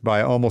surprised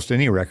by almost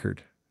any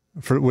record.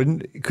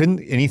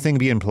 Couldn't anything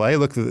be in play?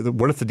 Look,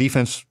 what if the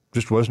defense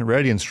just wasn't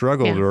ready and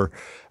struggled, or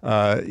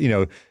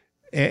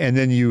and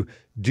then you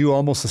do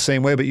almost the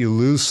same way, but you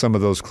lose some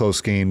of those close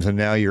games, and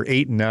now you're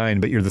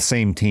 8-9, but you're the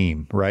same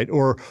team, right?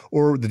 Or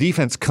the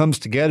defense comes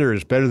together,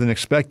 is better than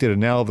expected, and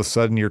now all of a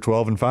sudden you're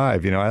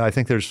 12-5. I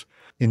think there's,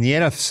 in the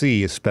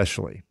NFC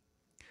especially,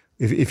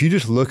 if you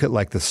just look at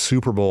like the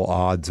Super Bowl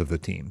odds of the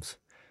teams,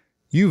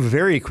 you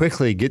very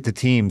quickly get to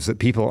teams that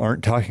people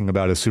aren't talking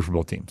about as Super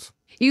Bowl teams.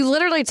 You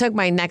literally took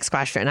my next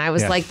question. I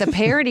was like, the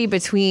parity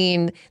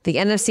between the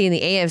NFC and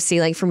the AFC,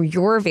 like from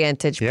your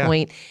vantage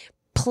point,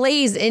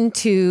 plays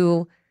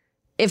into,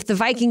 if the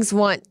Vikings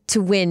want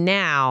to win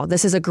now,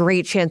 this is a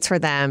great chance for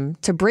them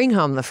to bring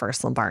home the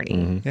first Lombardi.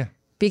 Mm-hmm. Yeah.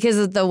 Because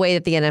of the way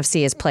that the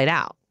NFC is played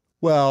out.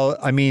 Well,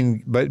 I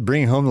mean, but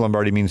bringing home the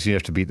Lombardi means you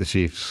have to beat the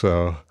Chiefs.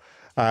 So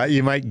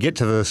you might get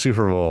to the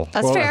Super Bowl.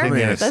 That's fair. I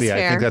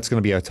think that's going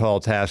to be a tall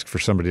task for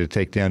somebody to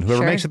take down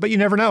whoever makes it, but you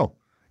never know.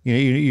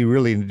 You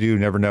really do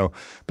never know.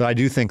 But I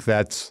do think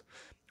that's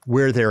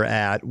where they're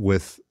at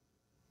with,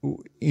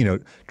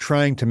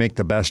 trying to make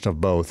the best of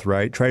both,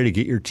 right? Try to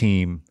get your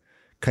team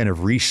kind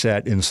of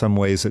reset in some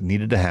ways that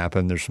needed to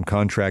happen. There's some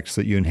contracts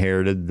that you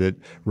inherited that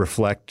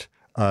reflect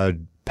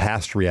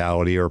past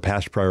reality or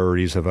past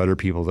priorities of other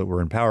people that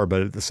were in power.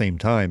 But at the same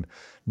time,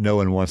 no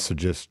one wants to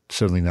just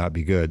suddenly not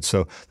be good.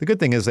 So the good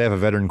thing is they have a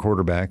veteran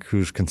quarterback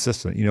who's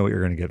consistent. You know what you're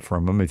going to get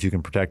from him. If you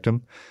can protect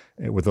him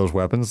with those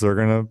weapons, they're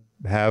going to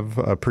have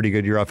a pretty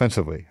good year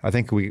offensively. I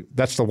think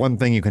that's the one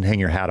thing you can hang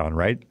your hat on,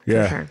 right?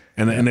 Yeah, sure.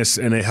 and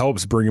it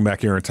helps bringing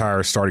back your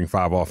entire starting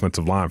 5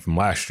 offensive line from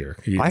last year.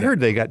 I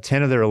heard they got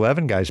 10 of their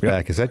 11 guys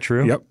back. Is that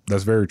true? Yep,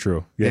 that's very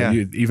true. Yeah.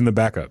 Even the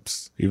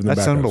backups.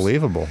 That's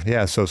unbelievable.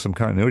 Yeah, so some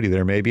continuity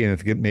there maybe,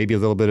 and maybe a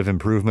little bit of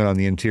improvement on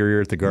the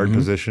interior at the guard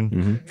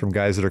position from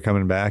guys that are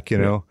coming back.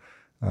 It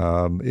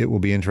will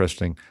be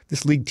interesting.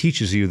 This league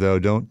teaches you though,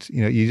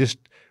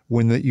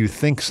 when you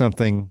think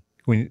something.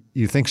 When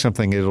you think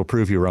something, it'll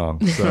prove you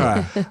wrong.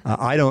 So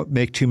I don't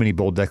make too many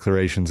bold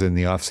declarations in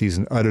the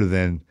offseason other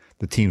than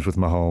the teams with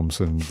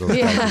Mahomes. And those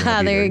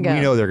there you go. We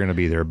know they're going to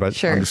be there, but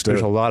there's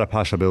a lot of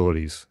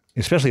possibilities,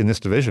 especially in this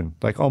division.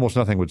 Like almost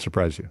nothing would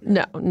surprise you.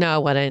 No,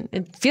 it wouldn't.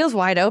 It feels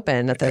wide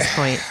open at this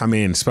point. I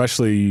mean,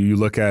 especially you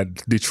look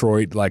at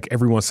Detroit, like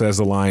everyone says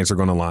the Lions are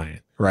going to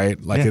Lion,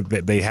 right? Like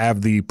they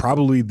have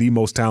probably the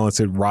most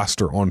talented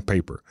roster on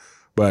paper.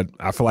 But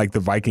I feel like the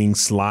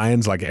Vikings,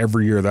 Lions, like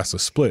every year that's a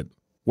split.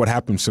 What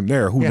happens from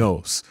there? Who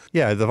knows?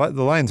 Yeah, the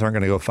Lions aren't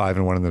going to go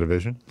 5-1 in the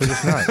division. They're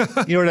just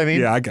not. You know what I mean?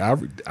 Yeah,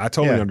 I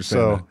totally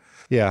understand that.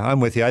 Yeah, I'm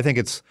with you. I think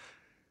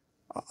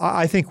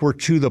we're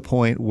to the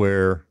point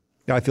where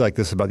I feel like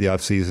this about the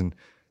offseason.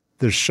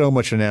 There's so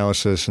much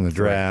analysis in the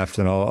draft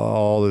and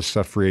all this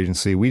stuff for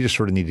agency. We just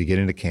sort of need to get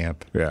into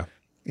camp,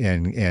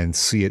 and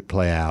see it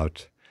play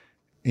out,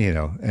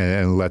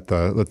 and let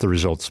the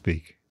results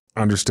speak.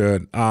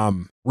 Understood.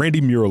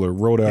 Randy Mueller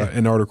wrote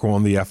an article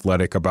on The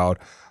Athletic about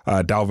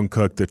Dalvin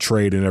Cook, the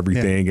trade and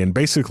everything, and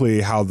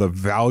basically how the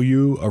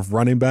value of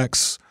running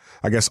backs,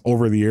 I guess,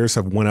 over the years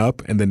have went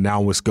up and then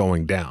now it's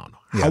going down.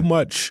 Yeah. How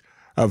much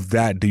of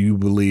that do you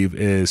believe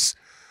is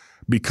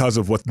because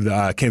of what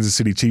the Kansas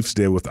City Chiefs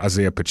did with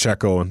Isaiah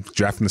Pacheco and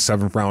drafting the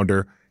 7th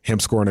rounder,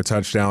 him scoring a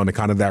touchdown, and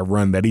kind of that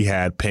run that he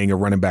had, paying a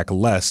running back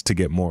less to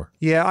get more?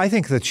 Yeah, I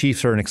think the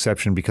Chiefs are an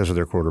exception because of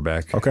their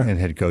quarterback and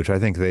head coach. I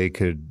think they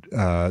could.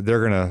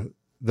 They're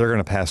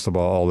gonna pass the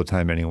ball all the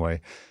time anyway.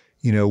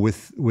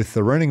 With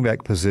the running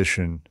back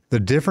position, the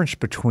difference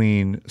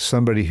between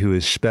somebody who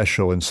is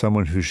special and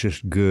someone who's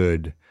just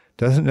good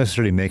doesn't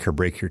necessarily make or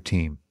break your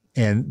team.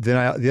 And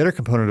then the other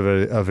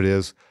component of it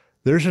is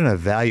there's an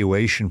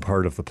evaluation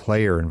part of the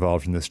player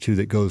involved in this too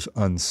that goes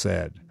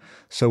unsaid.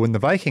 So when the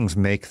Vikings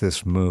make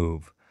this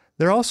move,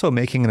 they're also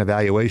making an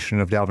evaluation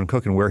of Dalvin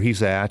Cook and where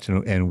he's at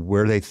and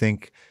where they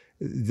think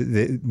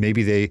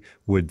maybe they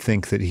would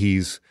think that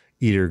he's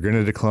either going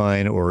to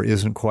decline or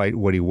isn't quite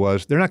what he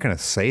was. They're not going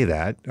to say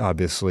that,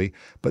 obviously,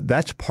 but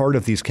that's part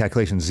of these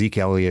calculations. Zeke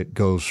Elliott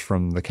goes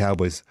from the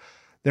Cowboys.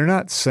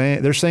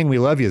 They're saying we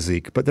love you,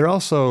 Zeke, but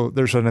there's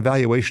an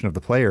evaluation of the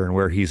player and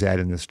where he's at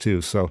in this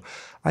too. So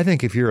I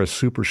think if you're a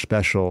super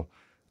special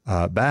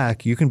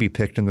back, you can be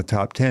picked in the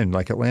top 10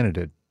 like Atlanta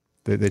did.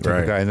 They took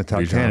a guy in the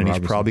top 10 and he's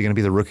probably going to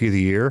be the rookie of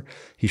the year.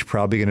 He's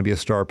probably going to be a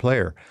star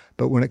player.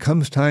 But when it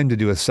comes time to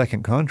do a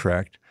second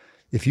contract,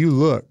 if you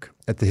look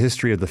at the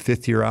history of the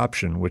 5th-year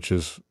option, which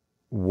is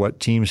what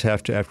teams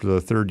have to, after the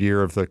third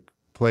year of the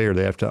player,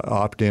 they have to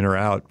opt in or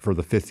out for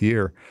the fifth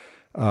year.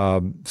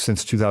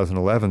 Since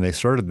 2011, they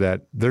started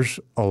that. There's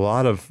a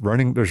lot of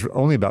there's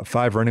only about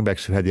 5 running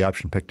backs who had the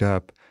option picked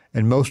up.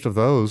 And most of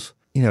those,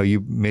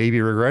 you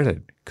maybe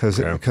regretted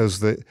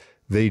because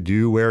they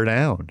do wear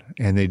down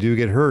and they do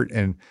get hurt.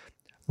 And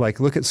like,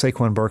 look at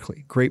Saquon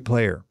Barkley, great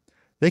player.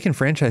 They can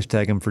franchise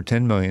tag him for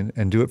 $10 million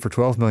and do it for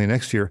 $12 million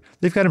next year.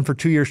 They've got him for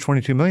 2 years,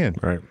 $22 million.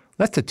 Right.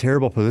 That's a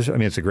terrible position. I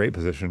mean, it's a great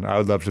position. I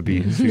would love to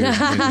be 2 years,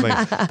 $22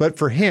 million. But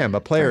for him, a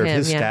player of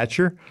his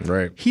stature,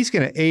 he's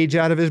going to age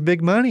out of his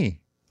big money.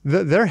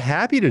 They're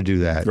happy to do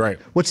that. Right.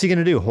 What's he going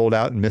to do? Hold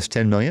out and miss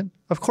 $10 million?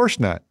 Of course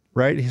not.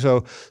 Right.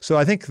 So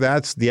I think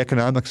that's the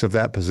economics of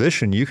that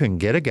position. You can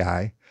get a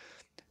guy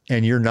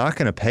and you're not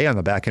going to pay on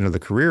the back end of the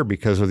career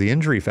because of the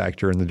injury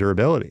factor and the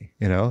durability,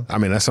 I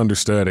mean, that's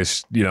understood.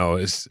 It's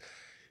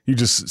you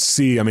just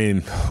see, I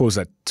mean, what was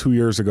that, 2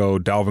 years ago,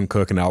 Dalvin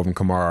Cook and Alvin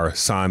Kamara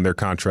signed their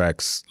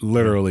contracts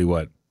literally,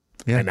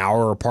 an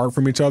hour apart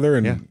from each other.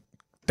 And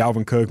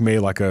Dalvin Cook made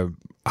like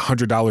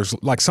 $100,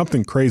 like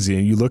something crazy.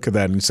 And you look at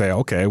that and you say,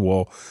 okay,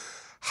 well,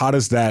 how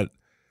does that,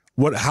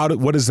 what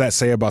does that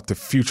say about the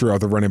future of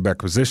the running back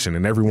position?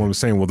 And everyone was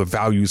saying, well, the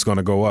value is going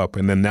to go up.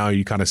 And then now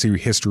you kind of see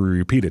history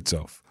repeat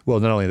itself. Well,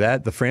 not only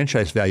that, the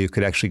franchise value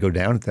could actually go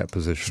down at that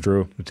position. It's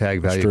true. The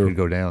tag value could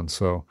go down.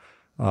 So,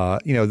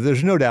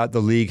 there's no doubt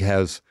the league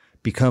has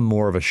become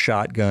more of a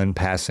shotgun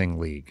passing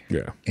league.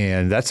 Yeah.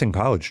 And that's in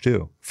college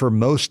too. For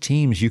most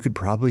teams, you could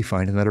probably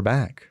find another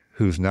back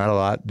who's not a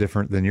lot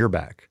different than your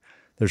back.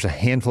 There's a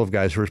handful of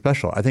guys who are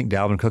special. I think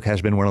Dalvin Cook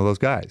has been one of those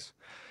guys.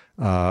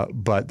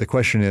 But the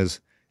question is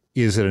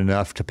it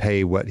enough to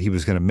pay what he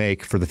was going to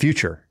make for the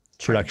future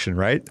production,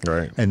 right?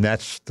 Right. And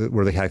that's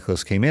where the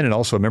calculus came in. And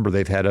also remember,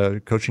 they've had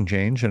a coaching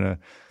change and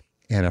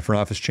a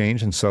front office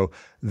change. And so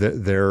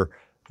their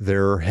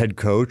head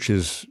coach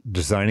is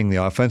designing the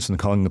offense and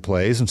calling the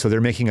plays. And so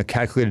they're making a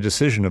calculated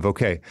decision of,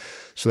 okay,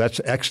 so that's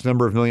X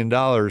number of $1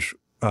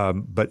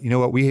 million. But you know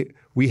what?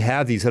 We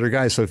have these other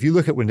guys. So if you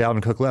look at when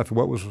Dalvin Cook left,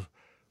 what was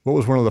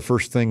one of the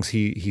first things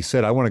he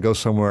said? I want to go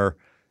somewhere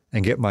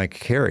and get my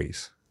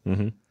carries.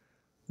 Mm-hmm.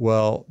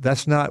 Well,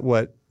 that's not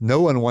what – no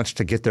one wants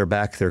to get their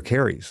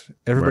carries.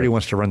 Everybody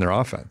wants to run their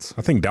offense.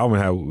 I think Dalvin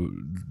had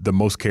the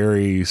most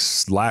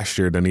carries last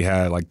year than he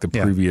had like the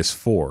previous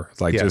 4.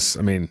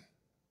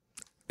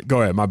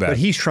 Go ahead, my bad. But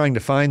he's trying to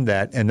find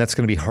that, and that's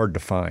going to be hard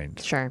to find.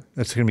 Sure.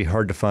 That's going to be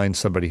hard to find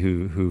somebody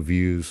who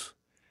views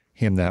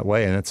him that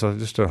way, and it's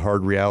just a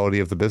hard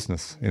reality of the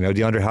business.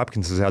 DeAndre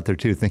Hopkins is out there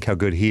too. Think how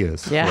good he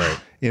is. Yeah. Right.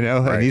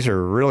 And these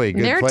are really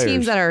good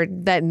players. There are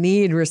teams that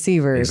need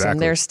receivers, and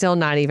they're still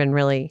not even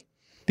really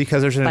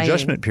because there's an fighting.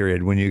 Adjustment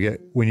period when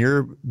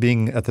you're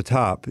being at the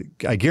top.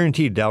 I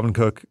guarantee Dalvin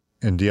Cook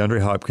and DeAndre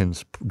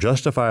Hopkins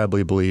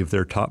justifiably believe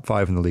they're top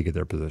 5 in the league at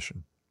their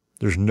position.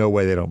 There's no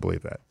way they don't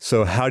believe that.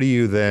 So how do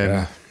you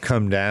then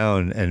come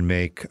down and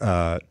make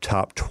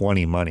top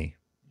 20 money?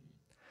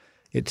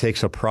 It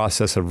takes a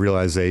process of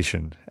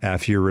realization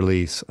after your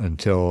release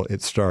until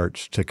it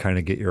starts to kind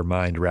of get your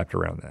mind wrapped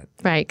around that.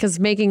 Right, because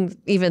making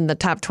even the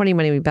top 20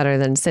 money would be better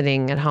than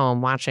sitting at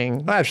home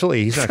watching. Oh,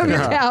 absolutely. He's not from going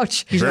your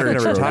couch. He's not going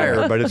to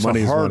retire, but it's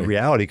a hard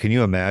reality. Can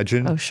you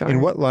imagine? Oh, sure. In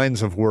what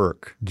lines of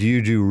work do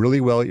you do really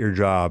well at your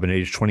job and at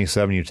age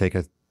 27 you take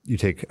a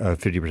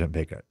 50%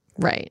 pay cut?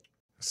 Right.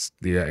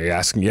 Yeah, you're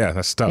asking. Yeah,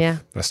 that's tough. Yeah.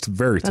 That's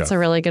very tough. That's a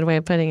really good way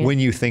of putting it. When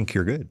you think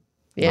you're good.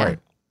 Yeah. Right.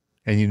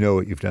 And you know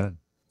what you've done.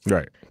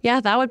 Right.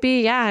 Yeah, that would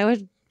be, I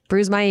would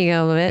bruise my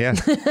ego a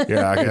bit.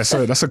 Yeah. I guess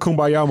that's a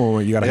kumbaya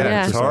moment. You got to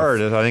have it's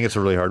hard. I think it's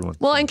a really hard one.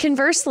 Well, and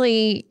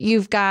conversely,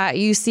 you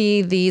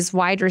see these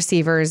wide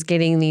receivers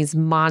getting these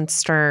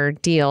monster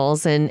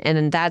deals,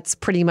 and that's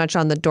pretty much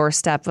on the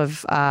doorstep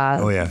of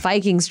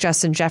Vikings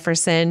Justin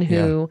Jefferson,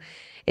 who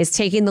is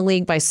taking the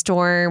league by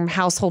storm,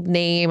 household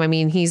name. I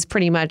mean, he's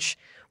pretty much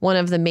one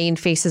of the main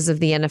faces of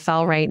the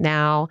NFL right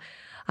now.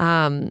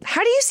 How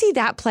do you see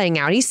that playing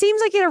out? He seems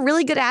like he had a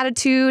really good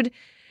attitude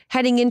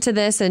heading into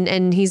this,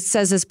 and he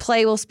says his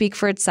play will speak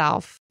for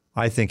itself.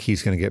 I think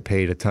he's going to get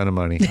paid a ton of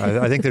money.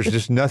 I think there's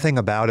just nothing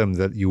about him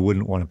that you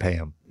wouldn't want to pay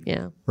him.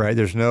 Yeah. Right?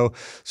 There's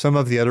some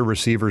of the other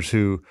receivers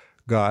who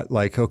got so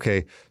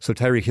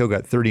Tyreek Hill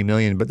got $30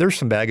 million, but there's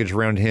some baggage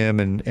around him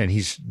and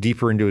he's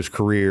deeper into his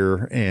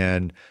career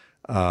and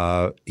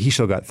he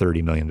still got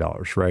 $30 million,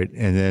 right?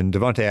 And then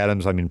Devontae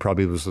Adams,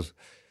 probably was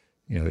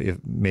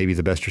maybe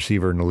the best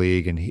receiver in the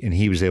league, and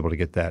he was able to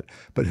get that.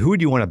 But who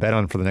would you want to bet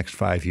on for the next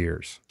 5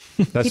 years?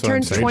 That's he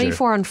turns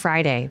 24 on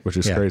Friday. Which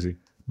is crazy.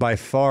 By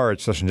far,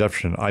 it's Justin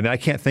Jefferson. I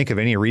can't think of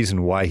any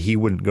reason why he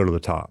wouldn't go to the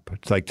top.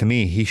 It's like, to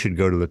me, he should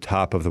go to the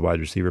top of the wide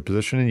receiver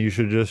position, and you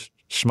should just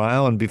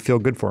smile and feel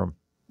good for him.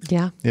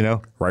 Yeah.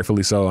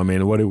 Rightfully so.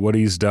 What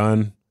he's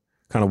done,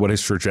 kind of what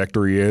his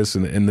trajectory is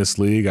in this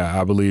league,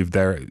 I believe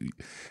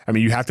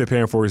you have to pay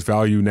him for his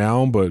value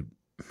now, but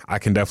I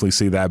can definitely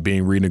see that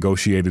being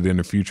renegotiated in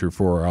the future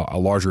for a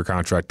larger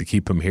contract to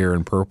keep him here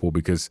in purple,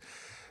 because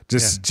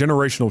just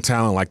generational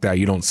talent like that,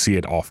 you don't see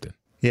it often.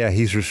 Yeah,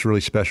 he's just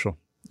really special.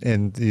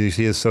 And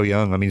he is so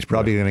young. I mean, he's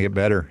probably going to get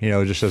better,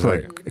 just as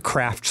like a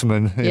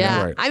craftsman.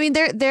 Yeah. Right. I mean,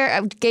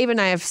 Gabe and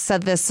I have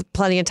said this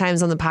plenty of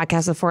times on the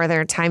podcast before.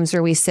 There are times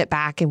where we sit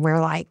back and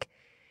we're like,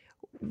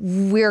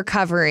 we're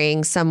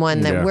covering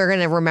someone that we're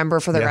going to remember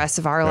for the rest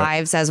of our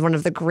lives as one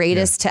of the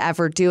greatest to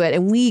ever do it.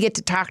 And we get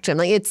to talk to him.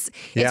 Like it's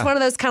one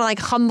of those kind of like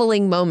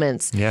humbling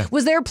moments. Yeah.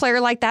 Was there a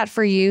player like that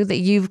for you that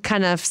you've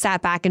kind of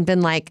sat back and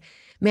been like,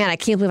 man, I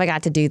can't believe I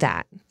got to do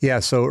that? Yeah,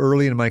 so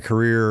early in my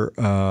career,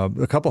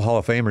 a couple Hall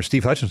of Famers,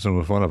 Steve Hutchinson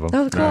was one of them.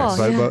 Oh, cool.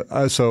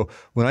 But, so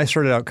when I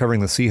started out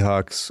covering the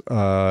Seahawks,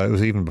 it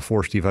was even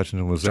before Steve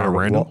Hutchinson was there. John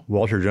Randall?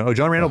 Walter Jones. Oh,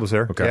 John Randall was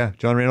there. Okay. Yeah,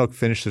 John Randall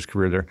finished his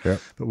career there.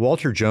 Yep. But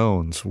Walter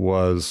Jones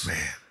was,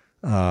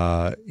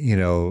 arguably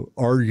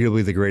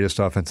the greatest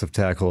offensive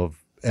tackle of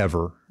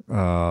ever.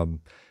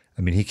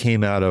 I mean, he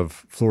came out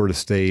of Florida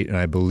State, and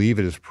I believe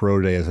at his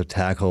pro day as a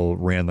tackle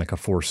ran like a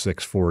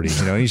 4.6 40.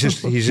 He's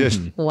just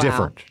Wow.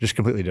 different, just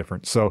completely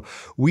different. So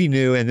we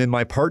knew, and then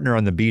my partner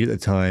on the beat at the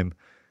time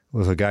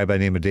was a guy by the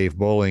name of Dave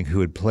Bowling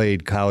who had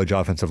played college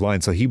offensive line.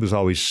 So he was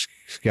always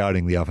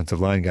scouting the offensive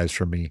line guys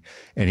for me,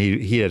 and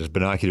he had his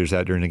binoculars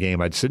out during the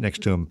game. I'd sit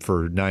next to him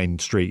for 9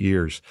 straight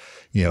years,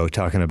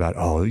 talking about,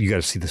 oh, you got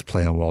to see this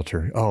play on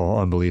Walter. Oh,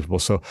 unbelievable.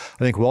 So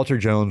I think Walter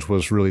Jones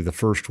was really the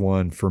first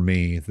one for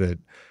me that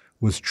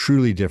was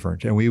truly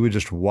different. And we would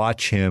just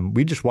watch him.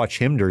 We'd just watch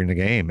him during the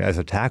game as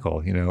a tackle,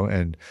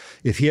 and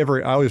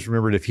I always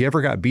remembered if he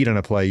ever got beat on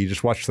a play, you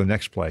just watch the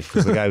next play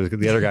because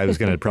the other guy was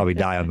going to probably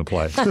die on the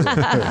play. I love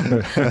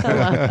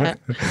that.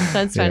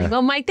 That's funny.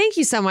 Well, Mike, thank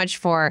you so much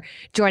for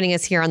joining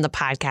us here on the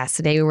podcast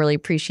today. We really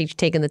appreciate you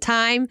taking the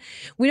time.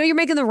 We know you're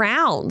making the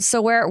rounds.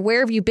 So where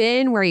have you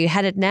been? Where are you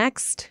headed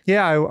next?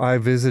 Yeah, I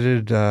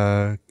visited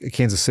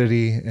Kansas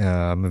City.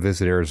 I'm going to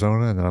visit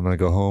Arizona, and then I'm going to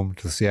go home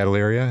to the Seattle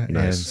area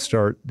and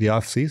start the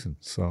off season.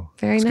 So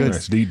very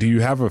nice. Do you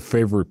have a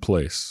favorite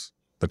place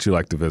that you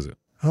like to visit?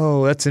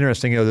 Oh, that's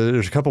interesting.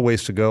 There's a couple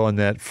ways to go on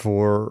that.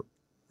 For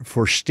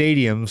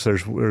stadiums,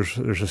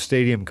 there's a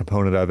stadium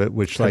component of it,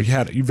 which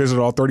You visited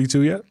all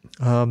 32 yet?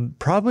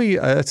 Probably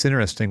that's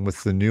interesting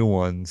with the new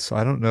ones.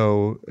 I don't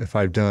know if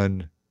I've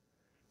done.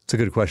 It's a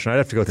good question. I'd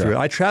have to go through it.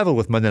 I traveled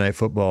with Monday Night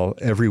Football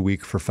every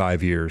week for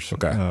 5 years.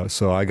 Okay.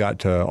 So I got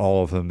to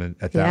all of them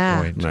at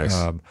that point.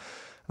 Nice.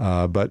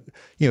 But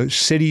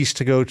cities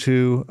to go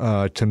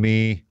to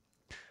me,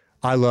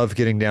 I love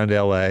getting down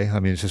to LA. I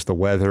mean, it's just the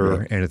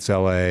weather and it's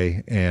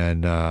LA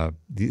and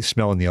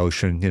smelling the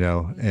ocean,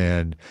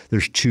 and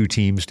there's 2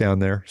 teams down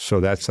there.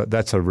 So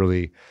that's a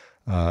really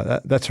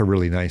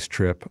nice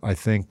trip. I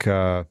think,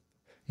 I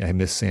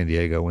missed San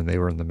Diego when they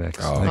were in the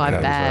mix. I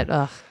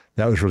bet.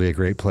 That was really a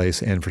great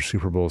place, and for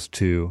Super Bowls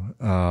too.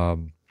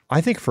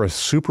 I think for a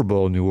Super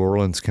Bowl, New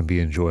Orleans can be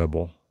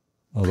enjoyable.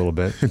 A little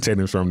bit.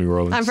 Tatum's from New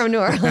Orleans. I'm from New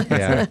Orleans.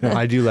 Yeah,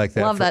 I do like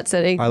that. Love that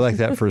city. I like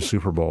that for a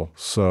Super Bowl.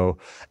 So,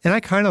 and I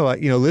kind of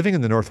like, living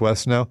in the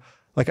Northwest now,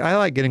 like I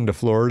like getting to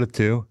Florida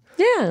too.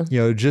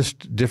 Yeah.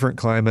 Just different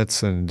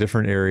climates and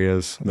different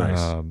areas.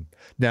 Nice.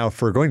 Now,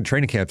 for going to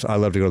training camps, I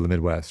love to go to the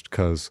Midwest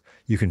because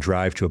you can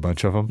drive to a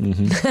bunch of them.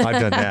 Mm-hmm. I've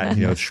done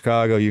that.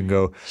 Chicago, you can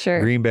go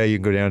Green Bay, you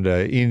can go down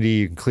to Indy,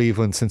 you can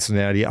Cleveland,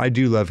 Cincinnati. I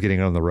do love getting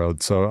on the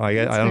road. So I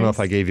don't know if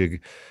I gave you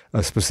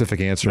a specific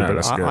answer,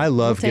 but I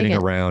love getting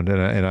around,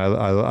 and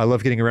I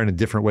love getting around in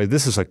different ways.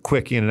 This is a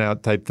quick in and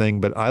out type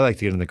thing, but I like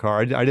to get in the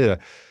car. I did a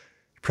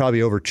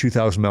probably over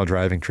 2,000-mile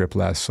driving trip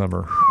last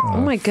summer.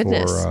 Oh my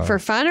goodness! For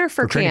fun or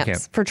for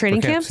camps? For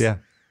training camps? Yeah.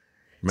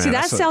 Man, see,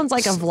 that sounds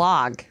like a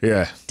vlog.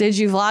 Yeah. Did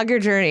you vlog your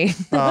journey?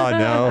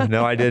 Oh,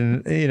 no, I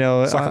didn't.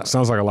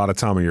 Sounds like a lot of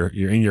time you're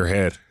in your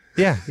head.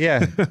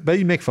 Yeah. But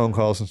you make phone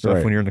calls and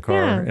stuff when you're in the car.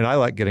 Yeah. And I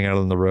like getting out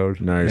on the road.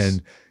 Nice.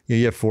 And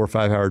you have 4 or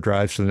 5 hour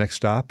drives to the next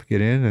stop,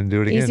 get in and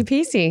do it again. Easy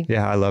peasy.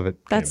 Yeah, I love it.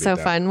 That's so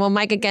fun. Well,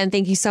 Mike, again,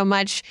 thank you so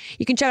much.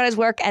 You can check out his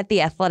work at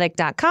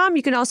theathletic.com.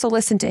 You can also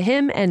listen to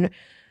him and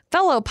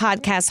fellow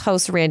podcast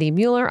host Randy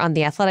Mueller on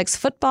the Athletics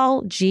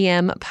Football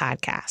GM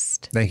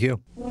podcast. Thank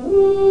you.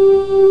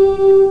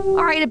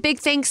 All right, a big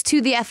thanks to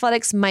the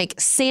Athletics' Mike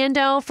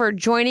Sando for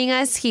joining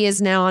us. He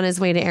is now on his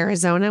way to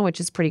Arizona, which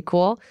is pretty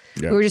cool.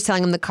 Yeah. We were just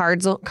telling him the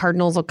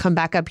Cardinals will come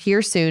back up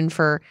here soon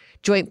for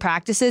joint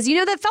practices.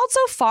 That felt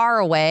so far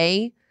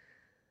away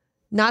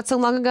not so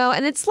long ago,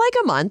 and it's like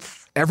a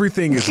month.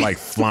 Everything is like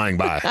flying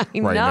by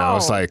right now.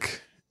 It's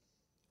like,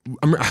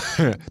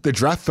 the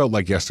draft felt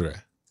like yesterday.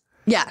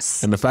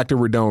 Yes. And the fact that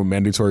we're done with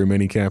mandatory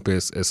minicamp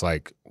is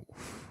like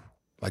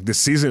this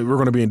season, we're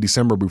going to be in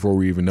December before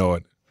we even know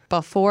it.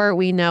 Before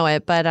we know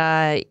it. But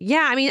I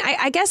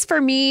guess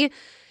for me,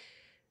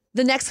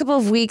 the next couple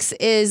of weeks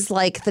is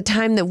like the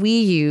time that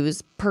we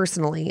use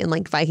personally in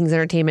like Vikings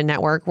Entertainment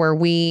Network, where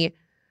we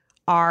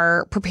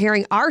are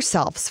preparing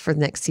ourselves for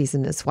the next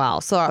season as well.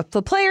 So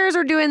the players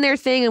are doing their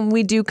thing and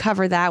we do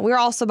cover that. We're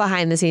also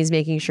behind the scenes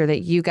making sure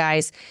that you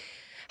guys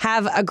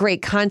have a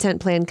great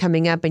content plan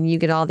coming up and you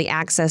get all the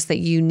access that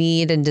you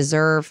need and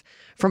deserve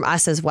from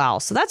us as well.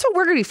 So that's what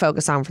we're going to be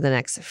focused on for the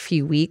next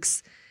few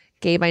weeks.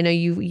 Gabe, I know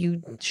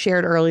you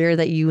shared earlier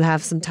that you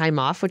have some time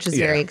off, which is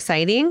very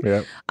exciting.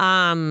 Yep.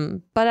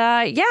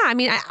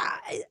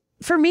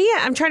 for me,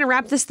 I'm trying to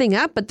wrap this thing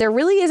up, but there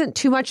really isn't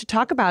too much to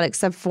talk about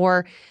except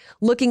for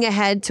looking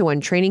ahead to when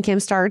training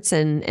camp starts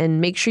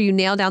and make sure you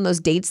nail down those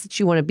dates that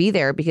you want to be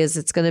there, because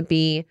it's going to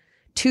be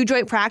 2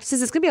 joint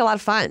practices. It's going to be a lot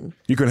of fun.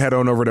 You can head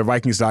on over to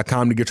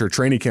Vikings.com to get your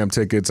training camp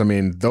tickets. I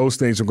mean, those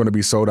things are going to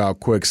be sold out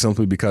quick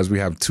simply because we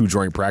have 2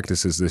 joint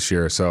practices this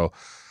year. So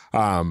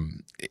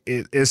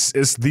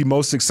it's the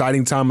most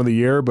exciting time of the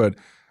year, but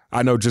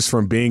I know just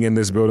from being in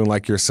this building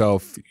like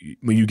yourself,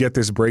 when you get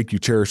this break, you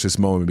cherish this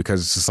moment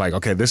because it's just like,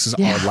 okay, this is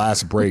our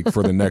last break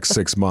for the next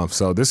 6 months.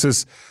 So this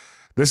is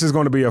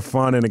going to be a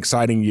fun and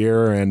exciting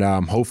year, and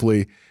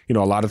hopefully, a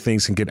lot of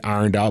things can get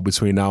ironed out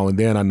between now and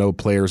then. I know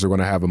players are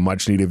going to have a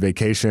much-needed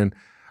vacation.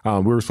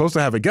 We were supposed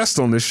to have a guest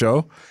on this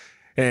show,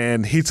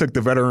 and he took the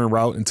veteran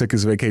route and took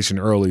his vacation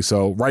early.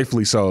 So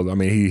rightfully so. I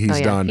mean,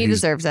 he's done. He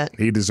deserves it.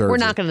 He deserves it.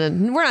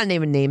 We're not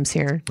naming names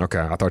here.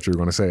 Okay, I thought you were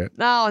going to say it.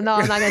 No, I'm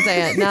not going to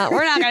say it. No,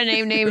 we're not going to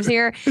name names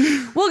here.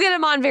 We'll get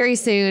him on very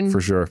soon.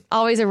 For sure.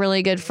 Always a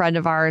really good friend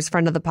of ours,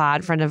 friend of the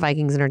pod, friend of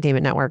Vikings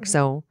Entertainment Network.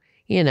 So,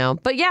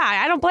 but yeah,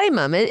 I don't blame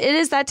them. It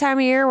is that time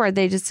of year where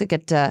they just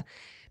get to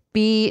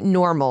be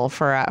normal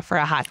for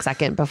a hot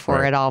second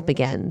before it all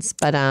begins.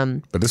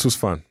 But this was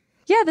fun.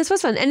 Yeah, this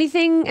was fun.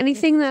 Anything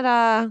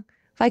that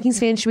Vikings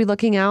fans should be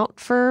looking out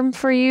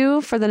for you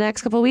for the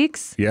next couple of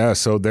weeks? Yeah,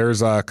 so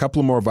there's a couple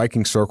of more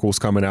Viking circles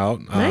coming out.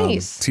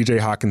 Nice. TJ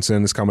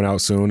Hawkinson is coming out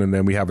soon, and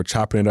then we have a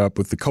Chopping It Up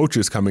with the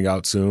coaches coming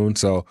out soon.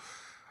 So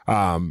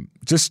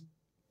just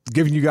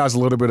giving you guys a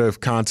little bit of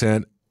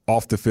content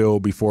off the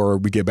field before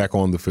we get back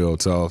on the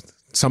field. So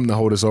something to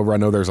hold us over. I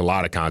know there's a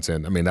lot of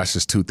content. I mean, that's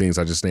just 2 things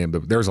I just named,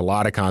 but there's a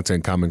lot of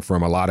content coming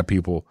from a lot of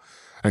people,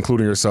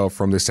 including yourself,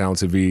 from this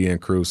talented V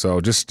and crew.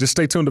 So just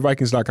stay tuned to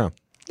Vikings.com.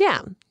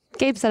 Yeah.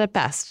 Gabe said it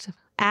best.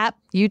 App,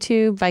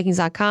 YouTube,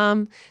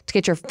 Vikings.com to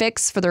get your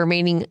fix for the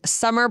remaining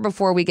summer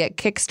before we get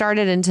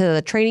kickstarted into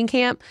the training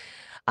camp.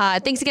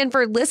 Thanks again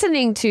for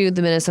listening to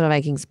the Minnesota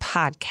Vikings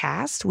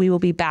podcast. We will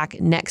be back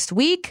next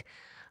week.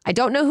 I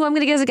don't know who I'm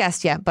going to get as a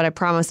guest yet, but I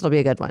promise it'll be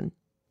a good one.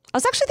 I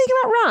was actually thinking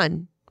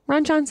about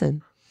Ron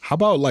Johnson. How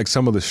about like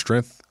some of the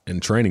strength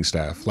and training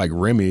staff? Like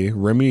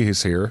Remy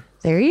is here.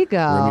 There you go.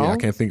 Remy, I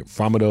can't think.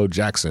 Famado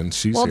Jackson.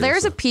 She's here.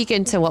 There's a peek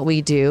into what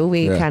we do.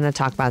 We kind of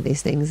talk about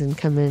these things and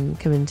come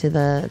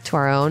into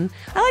our own.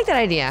 I like that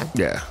idea.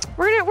 Yeah.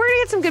 We're gonna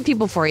get some good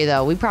people for you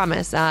though. We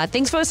promise.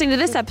 Thanks for listening to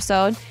this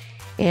episode.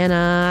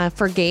 And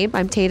for Gabe,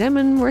 I'm Tatum,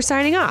 and we're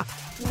signing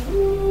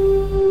off.